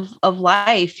things of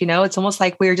life. It's almost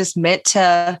like we're just meant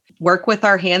to work with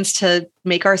our hands to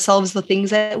make ourselves the things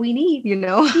that we need,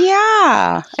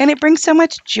 Yeah. And it brings so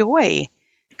much joy.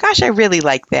 Gosh, I really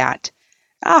like that.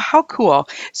 Oh, how cool.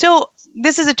 So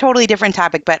this is a totally different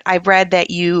topic, but I've read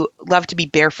that you love to be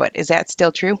barefoot. Is that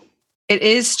still true? It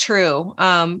is true.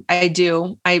 I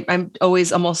do. I'm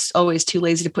almost always too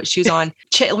lazy to put shoes on.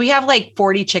 We have like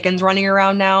 40 chickens running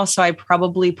around now, so I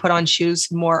probably put on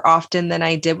shoes more often than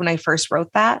I did when I first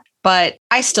wrote that. But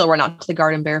I still run out to the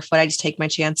garden barefoot. I just take my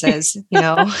chances,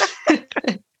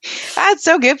 That's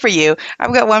so good for you.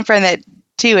 I've got one friend that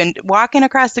too, and walking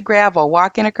across the gravel,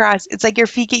 it's like your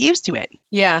feet get used to it.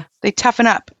 Yeah. They toughen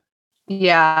up.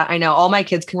 Yeah, I know. All my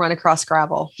kids can run across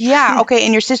gravel. Yeah. Okay.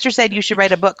 And your sister said you should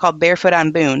write a book called Barefoot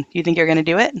on Boone. Do you think you're going to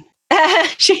do it?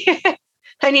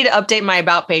 I need to update my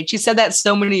about page. You said that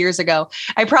so many years ago.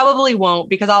 I probably won't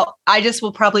because I just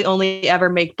will probably only ever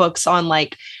make books on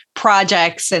like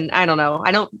projects. And I don't know.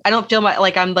 I don't feel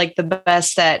like I'm like the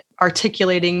best at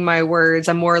articulating my words.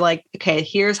 I'm more like, okay,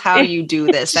 here's how you do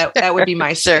this. That would be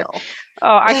my Sure. skill.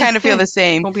 Oh, I kind of feel the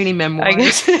same. Won't be any I memoirs.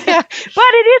 guess, yeah. But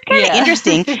it is kind of Yeah.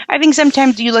 interesting. I think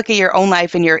sometimes you look at your own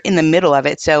life and you're in the middle of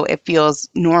it, so it feels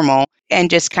normal and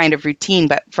just kind of routine.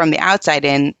 But from the outside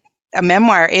in, a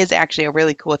memoir is actually a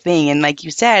really cool thing. And like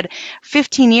you said,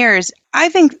 15 years, I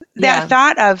think that Yeah.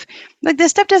 thought of like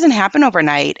this stuff doesn't happen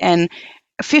overnight. And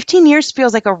 15 years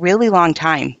feels like a really long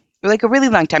time. Like a really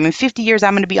long time. In 50 years,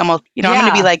 I'm going to be almost, I'm going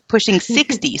to be Yeah. like pushing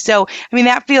 60. So, I mean,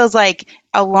 that feels like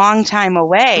a long time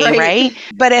away, Right. right?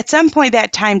 But at some point,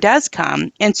 that time does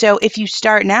come. And so if you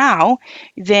start now,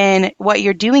 then what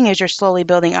you're doing is you're slowly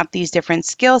building up these different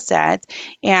skill sets.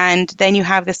 And then you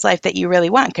have this life that you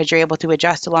really want because you're able to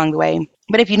adjust along the way.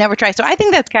 But if you never try, so I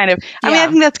think that's kind of, I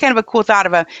think that's kind of a cool thought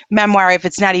of a memoir. If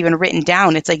it's not even written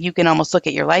down, it's like you can almost look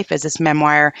at your life as this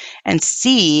memoir and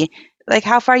see like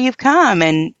how far you've come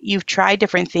and you've tried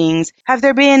different things. Have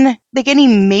there been like any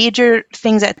major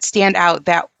things that stand out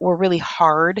that were really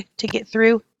hard to get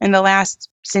through in the last,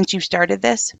 since you started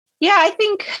this? Yeah, I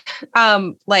think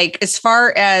like as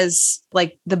far as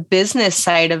like the business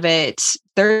side of it,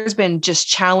 there's been just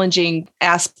challenging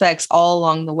aspects all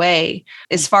along the way.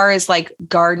 As far as like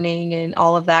gardening and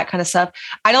all of that kind of stuff,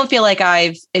 I don't feel like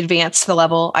I've advanced to the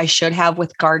level I should have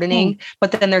with gardening.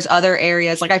 But then there's other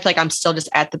areas, like I feel like I'm still just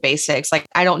at the basics. Like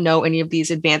I don't know any of these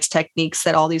advanced techniques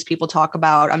that all these people talk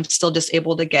about. I'm still just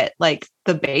able to get like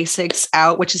the basics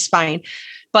out, which is fine.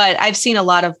 But I've seen a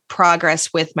lot of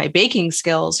progress with my baking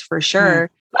skills for sure.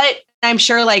 But I'm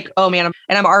sure like, oh man,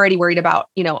 I'm already worried about,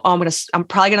 I'm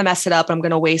probably going to mess it up. I'm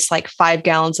going to waste like 5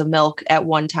 gallons of milk at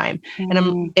one time.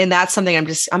 And that's something I'm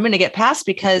going to get past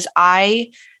because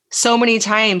so many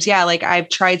times, like I've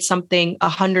tried something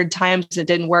 100 times, it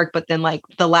didn't work. But then like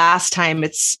the last time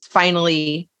it's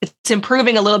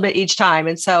improving a little bit each time.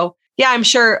 And so, I'm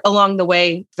sure along the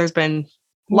way, there's been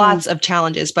lots of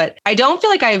challenges, but I don't feel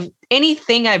like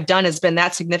anything I've done has been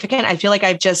that significant. I feel like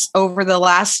I've just, over the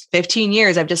last 15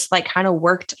 years, I've just like kind of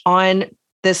worked on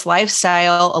this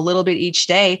lifestyle a little bit each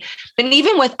day. And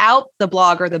even without the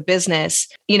blog or the business,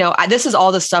 this is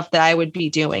all the stuff that I would be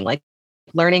doing, like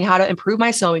learning how to improve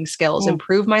my sewing skills,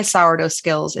 improve my sourdough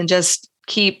skills, and just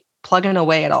keep plugging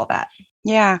away at all that.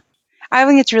 Yeah. I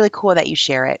think it's really cool that you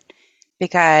share it,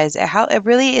 because it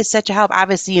really is such a help.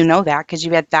 Obviously, you know that because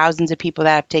you've had thousands of people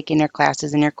that have taken your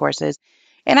classes and your courses.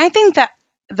 And I think that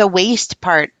the waste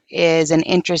part is an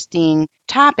interesting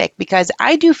topic because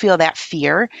I do feel that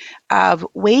fear of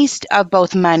waste of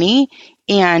both money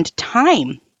and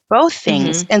time, both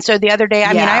things. And so the other day,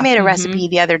 I made a recipe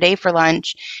the other day for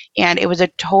lunch and it was a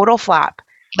total flop.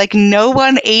 Like no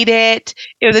one ate it.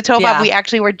 It was a total flop. We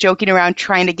actually were joking around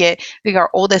trying to get, like our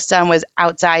oldest son was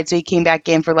outside. So he came back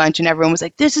in for lunch and everyone was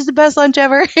like, this is the best lunch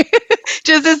ever.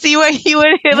 Just to see what he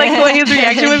would, like what his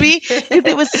reaction would be.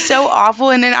 It was so awful.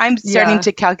 And then I'm starting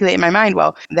to calculate in my mind,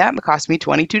 well, that cost me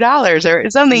 $22 or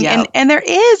something. And there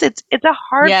is, it's a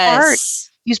hard part.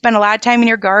 You spend a lot of time in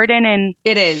your garden and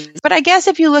it is. But I guess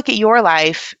if you look at your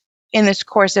life in this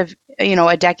course of,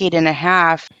 a decade and a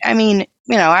half, I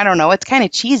don't know, it's kind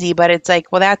of cheesy, but it's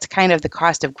like, well, that's kind of the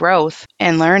cost of growth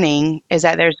and learning is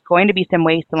that there's going to be some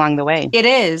waste along the way. It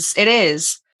is.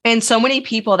 And so many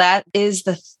people, that is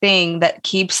the thing that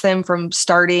keeps them from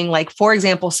starting, like, for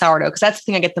example, sourdough, because that's the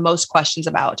thing I get the most questions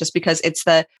about, just because it's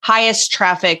the highest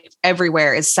traffic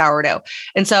everywhere is sourdough.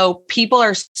 And so people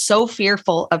are so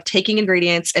fearful of taking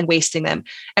ingredients and wasting them.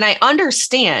 And I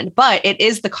understand, but it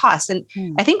is the cost. And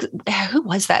I think, who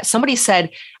was that? Somebody said,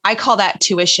 I call that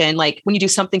tuition. Like when you do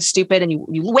something stupid and you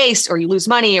waste or you lose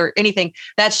money or anything,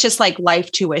 that's just like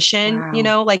life tuition.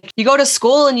 Wow. Like you go to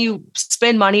school and you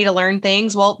spend money to learn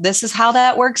things. Well, this is how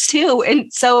that works too.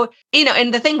 And so,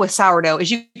 and the thing with sourdough is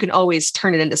you can always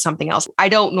turn it into something else. I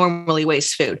don't normally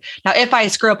waste food. Now, if I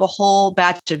screw up a whole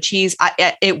batch of cheese,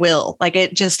 it will. Like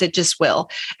it just will.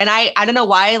 And I don't know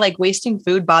why, like wasting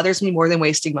food bothers me more than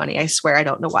wasting money. I swear, I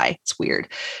don't know why. It's weird.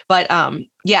 But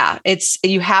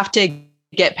you have to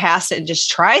get past it and just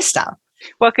try stuff.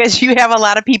 Well, because you have a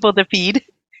lot of people to feed,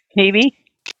 maybe.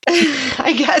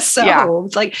 I guess so. Yeah.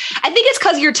 It's like, I think it's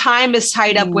because your time is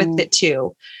tied up with it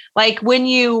too. Like when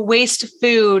you waste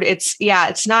food, it's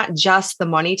not just the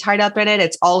money tied up in it.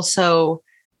 It's also.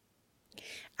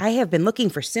 I have been looking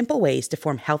for simple ways to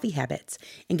form healthy habits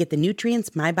and get the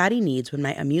nutrients my body needs when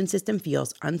my immune system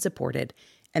feels unsupported.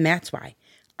 And that's why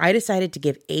I decided to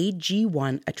give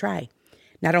AG1 a try.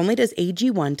 Not only does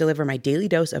AG1 deliver my daily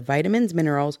dose of vitamins,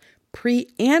 minerals, pre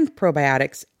and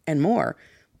probiotics, and more.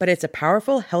 But it's a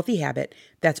powerful, healthy habit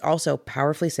that's also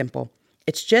powerfully simple.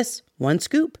 It's just 1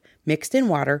 scoop mixed in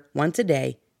water once a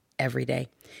day, every day.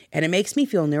 And it makes me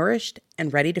feel nourished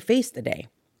and ready to face the day.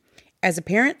 As a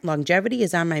parent, longevity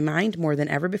is on my mind more than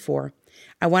ever before.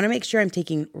 I want to make sure I'm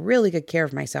taking really good care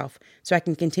of myself so I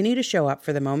can continue to show up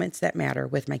for the moments that matter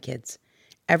with my kids.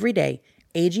 Every day,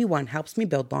 AG1 helps me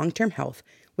build long-term health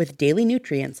with daily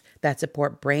nutrients that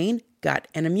support brain, gut,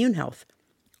 and immune health.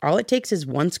 All it takes is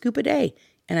 1 scoop a day,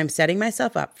 and I'm setting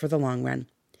myself up for the long run.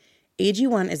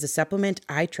 AG1 is a supplement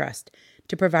I trust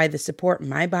to provide the support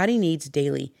my body needs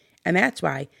daily, and that's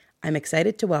why I'm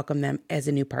excited to welcome them as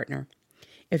a new partner.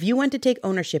 If you want to take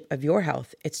ownership of your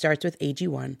health, it starts with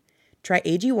AG1. Try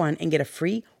AG1 and get a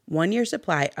free 1-year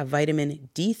supply of vitamin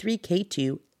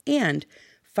D3K2 and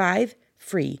 5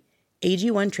 free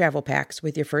AG1 travel packs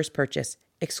with your first purchase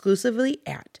exclusively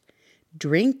at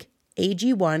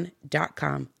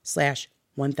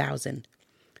drinkag1.com/1000.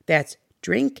 That's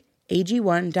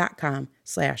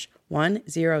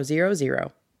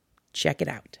drinkag1.com/1000. Check it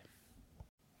out.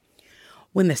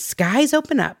 When the skies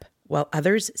open up while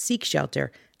others seek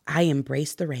shelter, I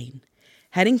embrace the rain.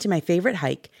 Heading to my favorite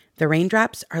hike, the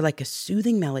raindrops are like a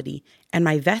soothing melody, and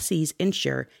my Vessies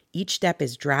ensure each step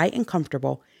is dry and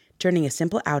comfortable, turning a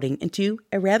simple outing into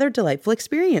a rather delightful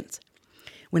experience.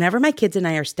 Whenever my kids and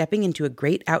I are stepping into a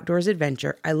great outdoors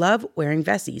adventure, I love wearing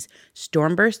Vessies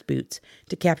Stormburst boots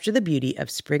to capture the beauty of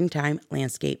springtime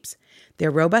landscapes.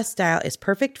 Their robust style is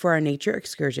perfect for our nature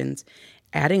excursions,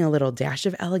 adding a little dash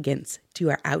of elegance to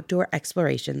our outdoor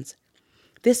explorations.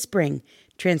 This spring,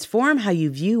 transform how you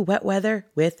view wet weather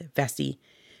with Vessi.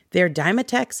 Their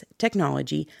Dymatex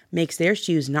technology makes their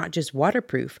shoes not just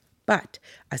waterproof, but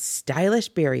a stylish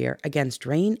barrier against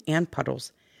rain and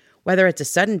puddles. Whether it's a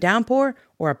sudden downpour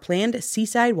or a planned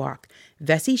seaside walk,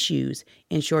 Vessi shoes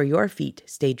ensure your feet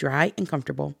stay dry and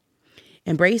comfortable.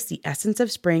 Embrace the essence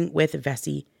of spring with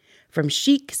Vessi. From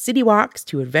chic city walks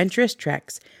to adventurous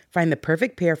treks, find the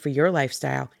perfect pair for your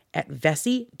lifestyle at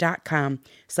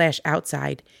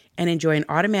vessi.com/outside and enjoy an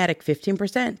automatic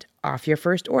 15% off your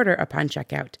first order upon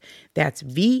checkout. That's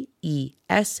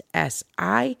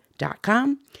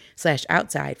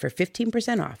VESSI.com/outside for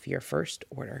 15% off your first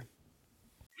order.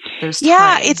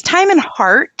 Yeah, it's time and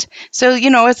heart. So,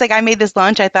 it's like I made this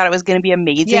lunch. I thought it was going to be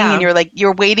amazing. Yeah. And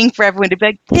you're waiting for everyone to be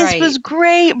like, this was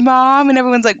great, Mom. And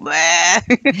everyone's like,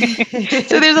 bleh.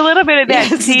 So there's a little bit of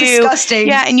that It's too. disgusting.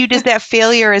 Yeah. And that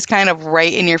failure is kind of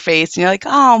right in your face. And you're like,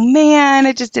 oh man,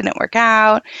 it just didn't work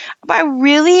out. But I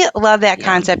really love that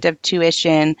concept of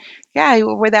tuition. Yeah,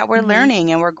 we're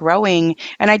learning and we're growing.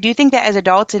 And I do think that as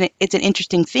adults, it's an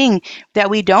interesting thing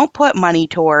that we don't put money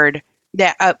toward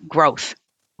that growth.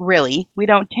 Really, we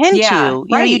don't tend to.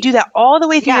 You do that all the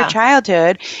way through your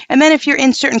childhood, and then if you're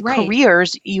in certain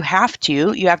careers, you have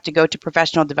to go to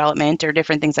professional development or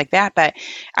different things like that. But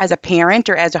as a parent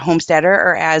or as a homesteader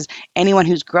or as anyone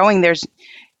who's growing, there's,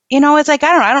 it's like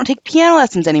I don't take piano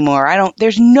lessons anymore.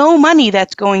 There's no money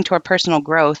that's going toward personal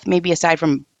growth, maybe aside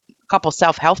from a couple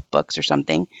self-help books or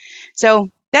something.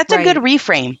 So that's a good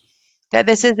reframe. That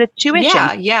this is a tuition.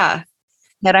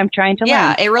 That I'm trying to learn.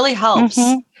 Yeah, it really helps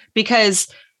because.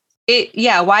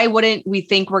 Why wouldn't we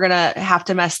think we're going to have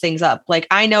to mess things up? Like,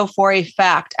 I know for a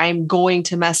fact I'm going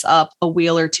to mess up a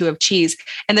wheel or two of cheese.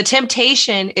 And the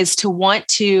temptation is to want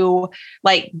to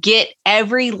get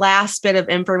every last bit of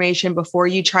information before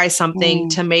you try something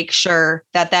to make sure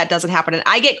that doesn't happen. And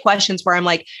I get questions where I'm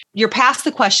like, you're past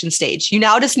the question stage. You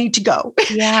now just need to go.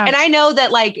 Yeah. And I know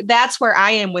that that's where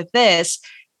I am with this.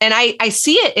 And I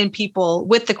see it in people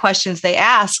with the questions they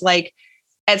ask,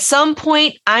 at some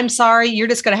point, I'm sorry, you're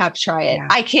just going to have to try it. Yeah.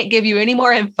 I can't give you any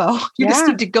more info. You just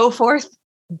need to go forth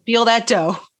and feel that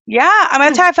dough. Yeah,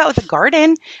 that's how I felt with the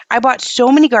garden. I bought so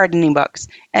many gardening books,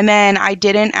 and then I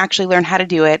didn't actually learn how to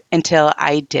do it until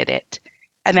I did it.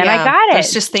 And then I got it.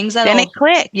 It's just things that then it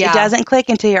clicked. Yeah. It doesn't click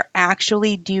until you're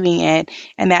actually doing it,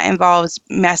 and that involves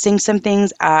messing some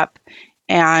things up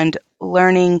and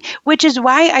learning, which is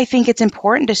why I think it's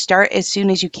important to start as soon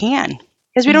as you can,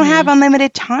 because we don't have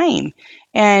unlimited time.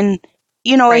 And,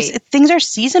 things are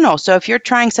seasonal. So if you're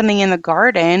trying something in the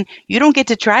garden, you don't get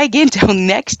to try again till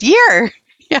next year.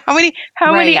 How many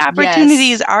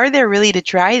opportunities are there really to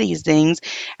try these things?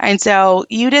 And so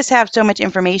you just have so much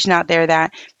information out there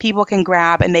that people can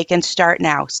grab and they can start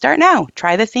now.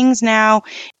 Try the things now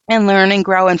and learn and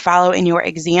grow and follow in your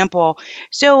example.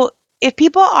 So if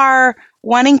people are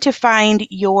wanting to find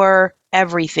your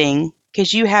everything,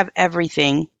 because you have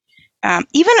everything,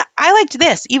 even I liked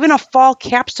this, even a fall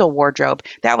capsule wardrobe.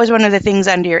 That was one of the things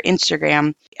under your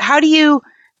Instagram. How do you,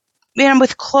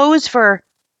 with clothes for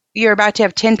you're about to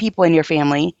have 10 people in your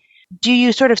family. Do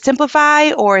you sort of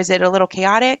simplify or is it a little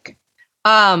chaotic?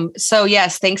 So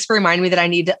yes, thanks for reminding me that I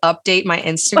need to update my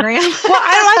Instagram. Well,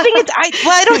 I think it's, I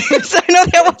don't, I know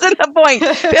that wasn't the point.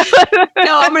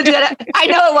 No, I'm going to do that. I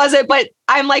know it wasn't, but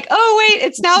I'm like, oh wait,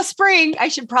 it's now spring. I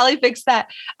should probably fix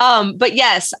that. But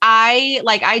yes,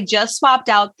 I just swapped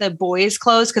out the boys'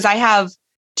 clothes because I have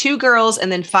 2 girls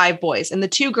and then 5 boys, and the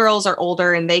 2 girls are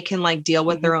older and they can like deal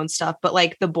with their own stuff. But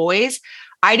like the boys,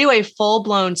 I do a full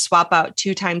blown swap out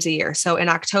 2 times a year. So in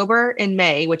October and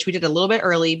May, which we did a little bit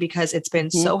early because it's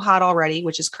been so hot already,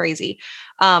 which is crazy.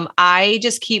 I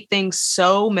just keep things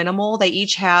so minimal. They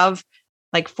each have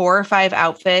like 4 or 5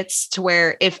 outfits to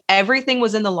where if everything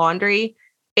was in the laundry,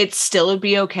 it still would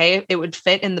be okay. It would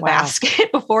fit in the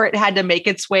basket before it had to make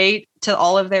its way to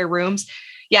all of their rooms.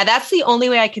 Yeah, that's the only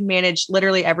way I can manage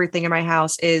literally everything in my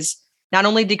house is not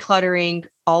only decluttering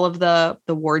all of the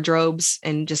wardrobes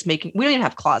and just making, we don't even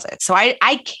have closets. So I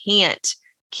can't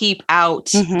keep out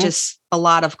just a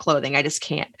lot of clothing. I just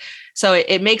can't. So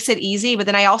it makes it easy. But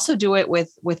then I also do it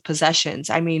with possessions.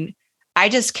 I mean, I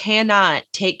just cannot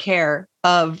take care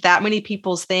of that many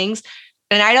people's things.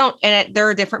 And there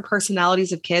are different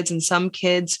personalities of kids, and some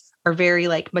kids are very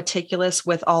like meticulous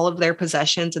with all of their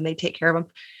possessions and they take care of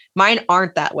them. Mine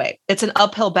aren't that way. It's an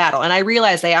uphill battle. And I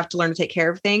realize they have to learn to take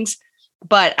care of things,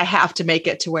 but I have to make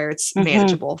it to where it's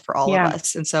manageable for all of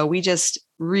us. And so we just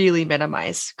really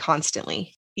minimize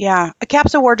constantly. Yeah, a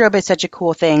capsule wardrobe is such a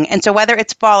cool thing. And so whether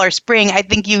it's fall or spring, I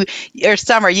think or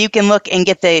summer, you can look and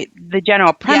get the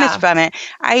general premise from it.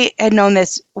 I had known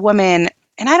this woman,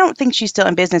 and I don't think she's still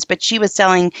in business, but she was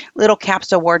selling little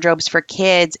capsule wardrobes for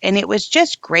kids. And it was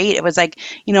just great. It was like,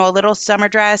 a little summer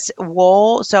dress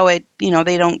wool. So it,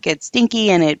 they don't get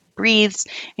stinky and it breathes,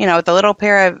 with a little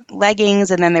pair of leggings.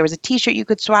 And then there was a t-shirt you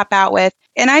could swap out with.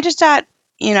 And I just thought,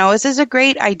 this is a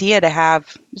great idea to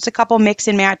have just a couple mix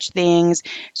and match things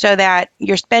so that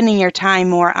you're spending your time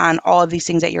more on all of these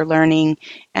things that you're learning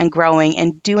and growing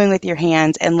and doing with your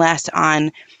hands and less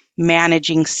on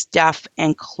managing stuff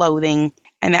and clothing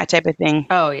and that type of thing.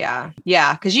 Oh, yeah.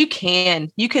 Yeah. Because you can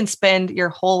spend your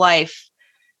whole life.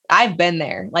 I've been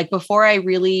there. Like before I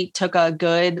really took a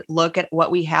good look at what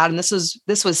we had, and this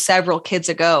was several kids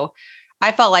ago,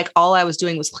 I felt like all I was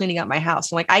doing was cleaning up my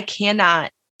house. I'm like, I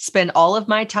cannot spend all of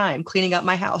my time cleaning up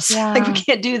my house. Yeah. Like we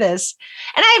can't do this.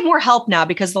 And I have more help now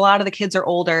because a lot of the kids are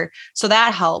older. So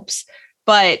that helps.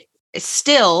 But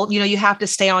still, you have to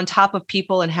stay on top of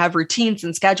people and have routines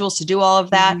and schedules to do all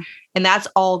of that. And that's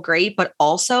all great, but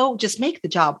also just make the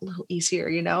job a little easier,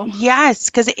 Yes,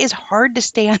 because it is hard to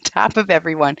stay on top of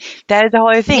everyone. That is the whole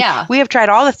other thing. Yeah. We have tried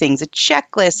all the things, a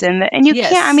checklist, and you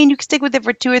can't, you can stick with it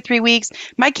for 2 or 3 weeks.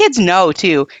 My kids know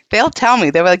too. They'll tell me,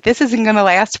 they're like, this isn't going to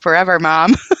last forever,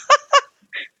 Mom.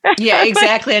 Yeah,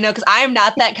 exactly. I know, because I'm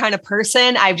not that kind of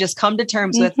person. I've just come to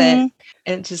terms with it.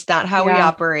 It's just not how we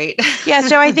operate. Yeah.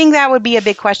 So I think that would be a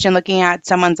big question looking at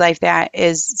someone's life that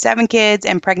is 7 kids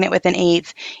and pregnant with an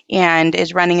 8th and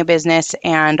is running a business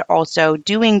and also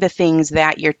doing the things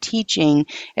that you're teaching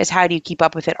is how do you keep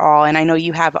up with it all? And I know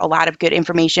you have a lot of good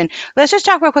information. Let's just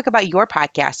talk real quick about your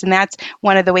podcast. And that's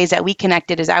one of the ways that we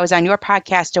connected is I was on your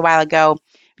podcast a while ago.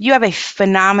 You have a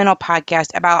phenomenal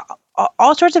podcast about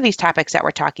all sorts of these topics that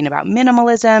we're talking about,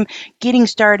 minimalism, getting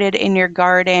started in your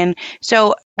garden.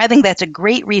 So I think that's a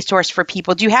great resource for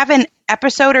people. Do you have an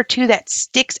episode or 2 that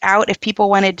sticks out if people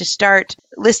wanted to start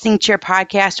listening to your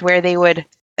podcast where they would,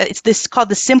 it's this called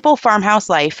The Simple Farmhouse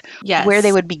Life, where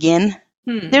they would begin?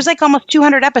 There's like almost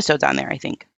 200 episodes on there, I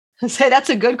think. So that's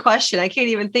a good question. I can't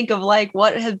even think of like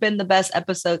what have been the best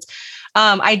episodes.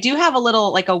 I do have a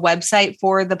little like a website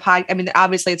for the pod. I mean,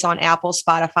 obviously it's on Apple,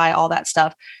 Spotify, all that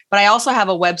stuff, but I also have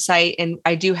a website and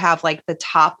I do have like the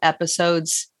top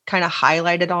episodes kind of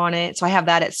highlighted on it. So I have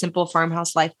that at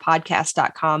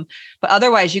simplefarmhouselifepodcast.com. But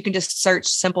otherwise you can just search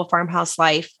Simple Farmhouse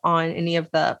Life on any of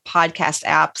the podcast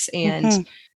apps. And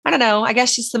I don't know, I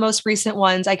guess just the most recent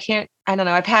ones. I don't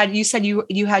know. You said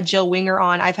you had Jill Winger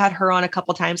on. I've had her on a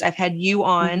couple times. I've had you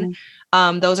on.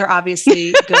 Those are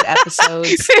obviously good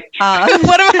episodes. One of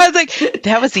them, I was like,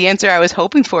 that was the answer I was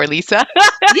hoping for, Lisa.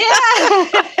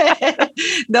 Yeah.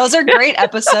 Those are great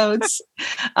episodes.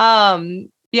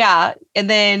 Yeah. And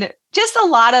then just a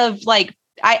lot of like,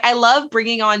 I love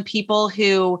bringing on people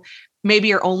who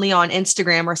maybe are only on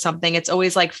Instagram or something. It's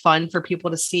always like fun for people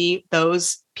to see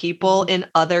those people in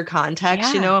other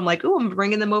contexts. Yeah. I'm like, oh, I'm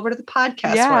bringing them over to the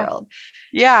podcast Yeah. world.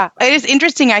 Yeah, it is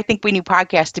interesting. I think when you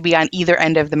podcast to be on either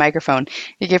end of the microphone,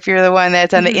 like if you're the one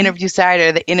that's on the interview side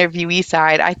or the interviewee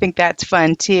side, I think that's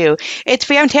fun too. It's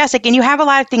fantastic. And you have a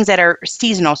lot of things that are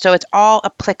seasonal, so it's all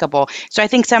applicable. So I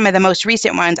think some of the most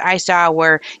recent ones I saw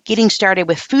were getting started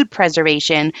with food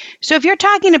preservation. So if you're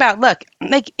talking about, look,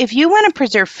 like if you want to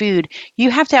preserve food, you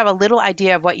have to have a little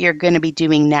idea of what you're going to be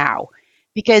doing now,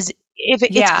 because if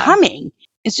it's coming.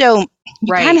 So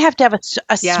you kind of have to have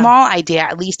a small idea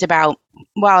at least about,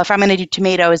 well, if I'm going to do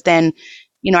tomatoes, then,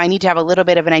 I need to have a little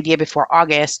bit of an idea before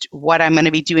August what I'm going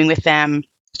to be doing with them.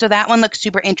 So that one looks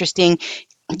super interesting,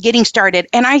 getting started.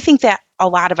 And I think that a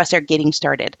lot of us are getting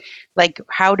started. Like,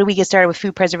 how do we get started with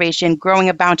food preservation? Growing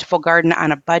a bountiful garden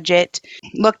on a budget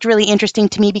looked really interesting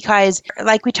to me because,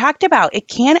 like we talked about, it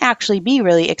can actually be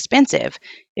really expensive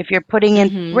if you're putting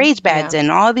in raised beds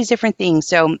and all of these different things.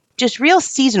 So just real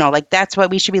seasonal, like that's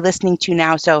what we should be listening to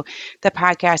now. So the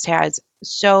podcast has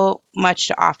so much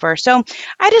to offer. So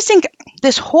I just think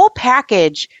this whole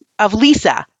package of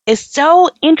Lisa is so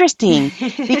interesting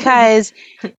because,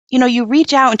 you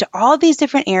reach out into all these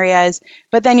different areas,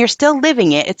 but then you're still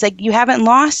living it. It's like you haven't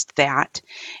lost that.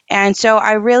 And so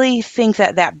I really think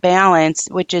that balance,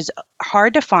 which is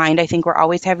hard to find, I think we're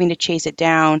always having to chase it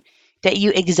down, that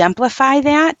you exemplify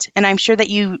that. And I'm sure that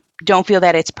you don't feel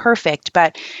that it's perfect,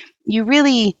 but you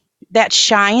really, that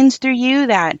shines through you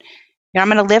that, I'm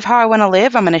going to live how I want to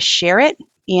live. I'm going to share it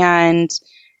and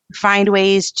find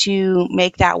ways to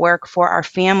make that work for our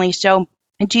family. So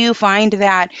do you find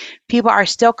that people are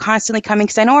still constantly coming?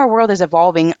 Because I know our world is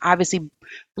evolving. Obviously,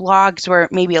 blogs were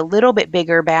maybe a little bit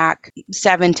bigger back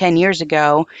 7-10 years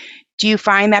ago. Do you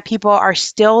find that people are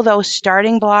still, though,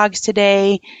 starting blogs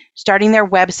today, starting their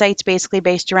websites basically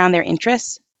based around their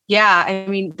interests? Yeah. I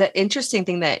mean, the interesting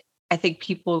thing that I think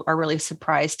people are really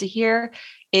surprised to hear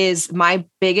is my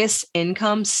biggest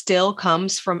income still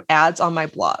comes from ads on my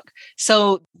blog.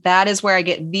 So that is where I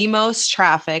get the most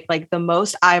traffic, like the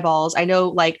most eyeballs. I know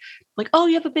like, oh,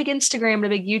 you have a big Instagram and a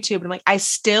big YouTube. And I'm like, I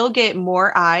still get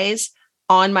more eyes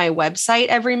on my website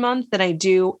every month than I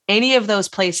do any of those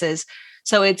places.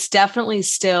 So it's definitely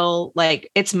still like,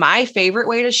 it's my favorite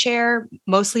way to share,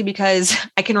 mostly because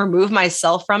I can remove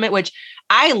myself from it, which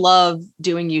I love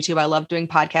doing YouTube. I love doing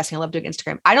podcasting. I love doing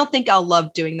Instagram. I don't think I'll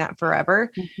love doing that forever.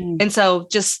 And so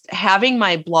just having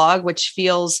my blog, which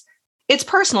feels, it's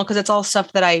personal because it's all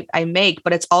stuff that I make,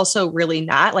 but it's also really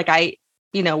not like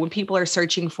when people are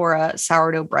searching for a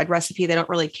sourdough bread recipe, they don't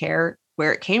really care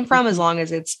where it came from as long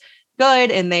as it's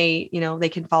good and they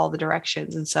can follow the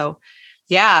directions. And so,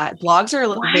 yeah, blogs are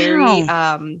very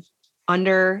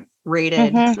underrated.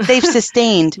 They've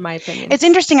sustained. In my opinion. It's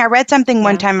interesting. I read something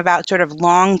one time about sort of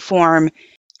long form.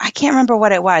 I can't remember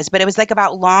what it was, but it was like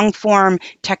about long form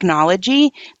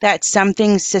technology that some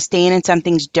things sustain and some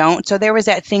things don't. So there was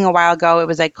that thing a while ago. It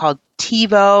was like called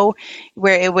TiVo,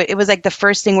 where it was like the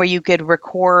first thing where you could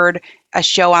record a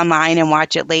show online and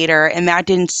watch it later, and that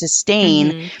didn't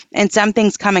sustain. And some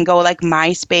things come and go, like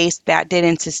MySpace, that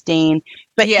didn't sustain.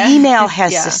 But email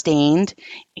has sustained,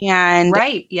 and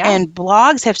and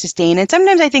blogs have sustained. And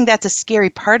sometimes I think that's a scary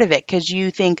part of it because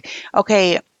you think,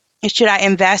 okay, should I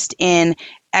invest in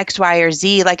X, Y, or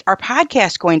Z? Like, our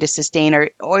podcast going to sustain, or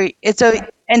it's a,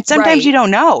 and sometimes you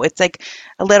don't know. It's like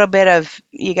a little bit of,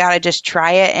 you got to just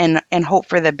try it and hope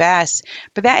for the best.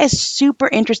 But that is super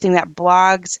interesting that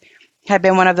blogs have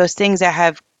been one of those things that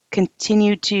have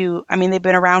continued to, I mean, they've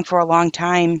been around for a long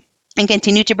time and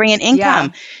continue to bring in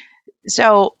income.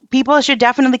 So people should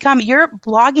definitely come. Your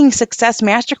blogging success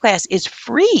masterclass is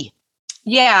free.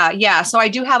 Yeah. So I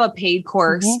do have a paid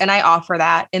course and I offer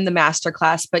that in the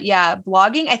masterclass. But yeah,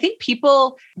 blogging, I think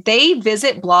people, they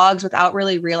visit blogs without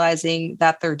really realizing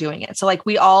that they're doing it. So like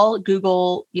we all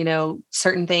Google,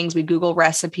 certain things, we Google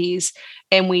recipes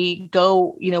and we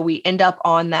go, we end up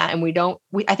on that and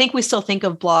I think we still think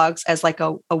of blogs as like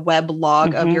a web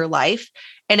log of your life.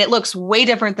 And it looks way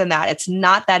different than that. It's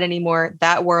not that anymore.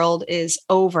 That world is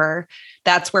over.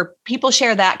 That's where people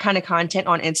share that kind of content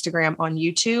on Instagram, on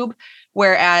YouTube.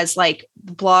 Whereas like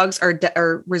blogs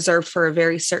are reserved for a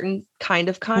very certain kind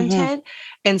of content.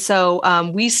 And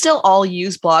so we still all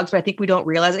use blogs, but I think we don't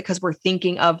realize it because we're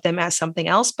thinking of them as something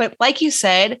else. But like you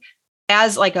said,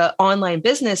 as like an online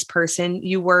business person,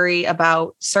 you worry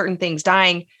about certain things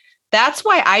dying. That's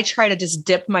why I try to just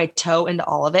dip my toe into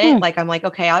all of it. Like, I'm like,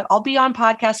 okay, I'll be on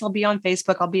podcasts. I'll be on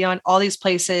Facebook. I'll be on all these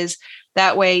places.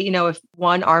 That way, if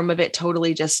one arm of it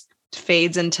totally just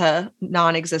fades into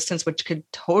non-existence, which could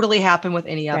totally happen with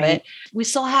any of it. We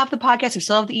still have the podcast. We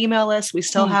still have the email list. We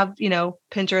still have,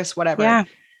 Pinterest, whatever. Yeah.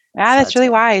 Yeah, So that's that's really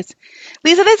good. wise.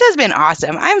 Lisa, this has been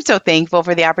awesome. I'm so thankful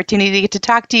for the opportunity to get to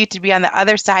talk to you, to be on the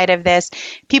other side of this.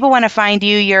 People want to find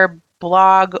you. Your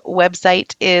blog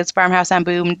website is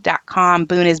farmhouseonboone.com.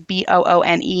 Boone is Boone,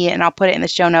 and I'll put it in the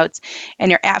show notes.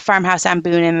 And you're at Farmhouse on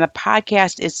Boone. And the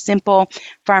podcast is Simple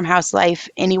Farmhouse Life,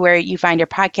 anywhere you find your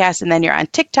podcast. And then you're on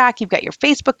TikTok. You've got your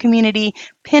Facebook community,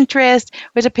 Pinterest,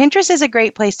 which Pinterest is a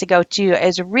great place to go to,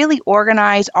 is really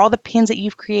organize all the pins that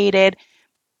you've created.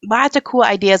 Lots of cool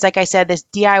ideas. Like I said, this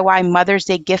DIY Mother's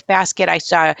Day gift basket. I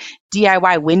saw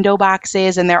DIY window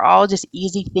boxes, and they're all just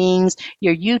easy things.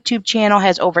 Your YouTube channel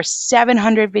has over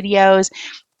 700 videos,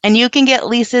 and you can get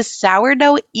Lisa's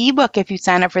sourdough ebook if you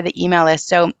sign up for the email list.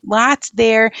 So lots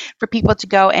there for people to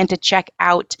go and to check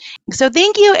out. So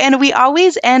thank you. And we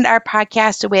always end our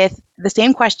podcast with the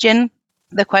same question.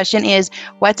 The question is,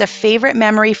 what's a favorite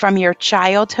memory from your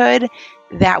childhood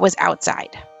that was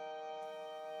outside?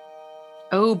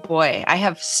 Oh boy, I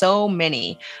have so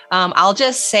many. I'll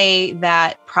just say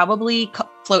that probably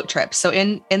float trips. So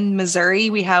in Missouri,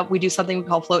 we do something we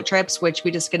call float trips, which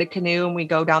we just get a canoe and we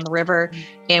go down the river,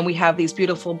 and we have these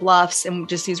beautiful bluffs and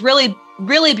just these really,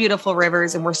 really beautiful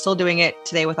rivers. And we're still doing it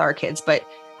today with our kids. But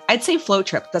I'd say float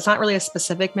trip. That's not really a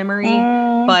specific memory,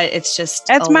 but it's just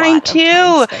that's a mine lot of too.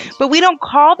 time spent. But we don't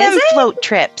call them float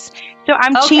trips. So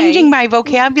I'm changing my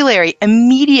vocabulary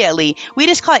immediately. We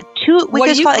just call it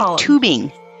What do you call it them?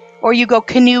 tubing, or you go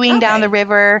canoeing down the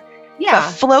river. Yeah.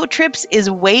 But float trips is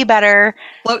way better.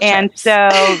 Float and trips. so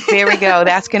there we go.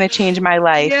 That's going to change my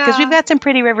life, because we've Yeah. got some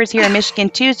pretty rivers here in Michigan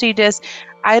too. So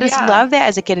I just love that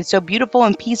as a kid. It's so beautiful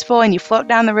and peaceful, and you float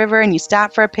down the river and you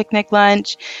stop for a picnic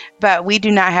lunch. But we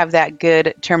do not have that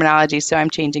good terminology, so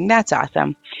I'm changing. That's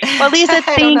awesome. Well, Lisa,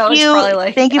 thank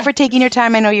you. Thank you for taking your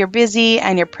time. I know you're busy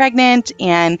and you're pregnant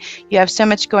and you have so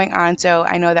much going on. So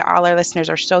I know that all our listeners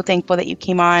are so thankful that you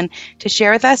came on to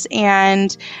share with us.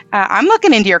 And I'm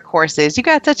looking into your courses. You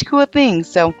got such cool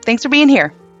things. So thanks for being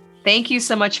here. Thank you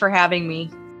so much for having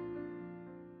me.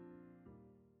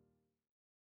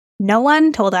 No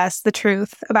one told us the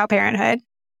truth about parenthood.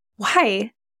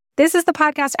 Why? This is the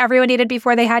podcast everyone needed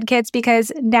before they had kids,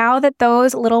 because now that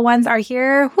those little ones are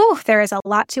here, there is a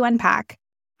lot to unpack.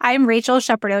 I'm Rachel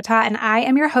Shepardota, and I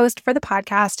am your host for the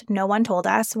podcast No One Told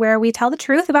Us, where we tell the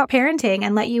truth about parenting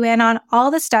and let you in on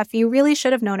all the stuff you really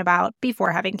should have known about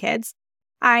before having kids.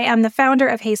 I am the founder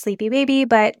of Hey Sleepy Baby,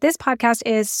 but this podcast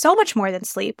is so much more than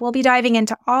sleep. We'll be diving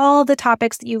into all the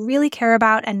topics that you really care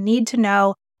about and need to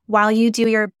know while you do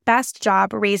your best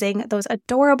job raising those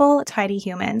adorable, tiny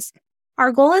humans.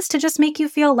 Our goal is to just make you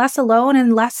feel less alone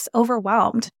and less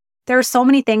overwhelmed. There are so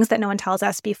many things that no one tells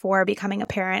us before becoming a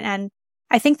parent, and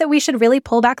I think that we should really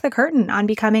pull back the curtain on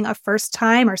becoming a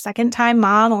first-time or second-time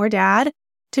mom or dad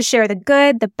to share the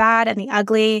good, the bad, and the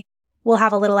ugly. We'll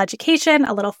have a little education,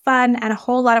 a little fun, and a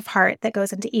whole lot of heart that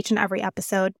goes into each and every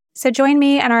episode. So join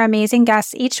me and our amazing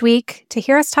guests each week to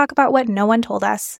hear us talk about what no one told us.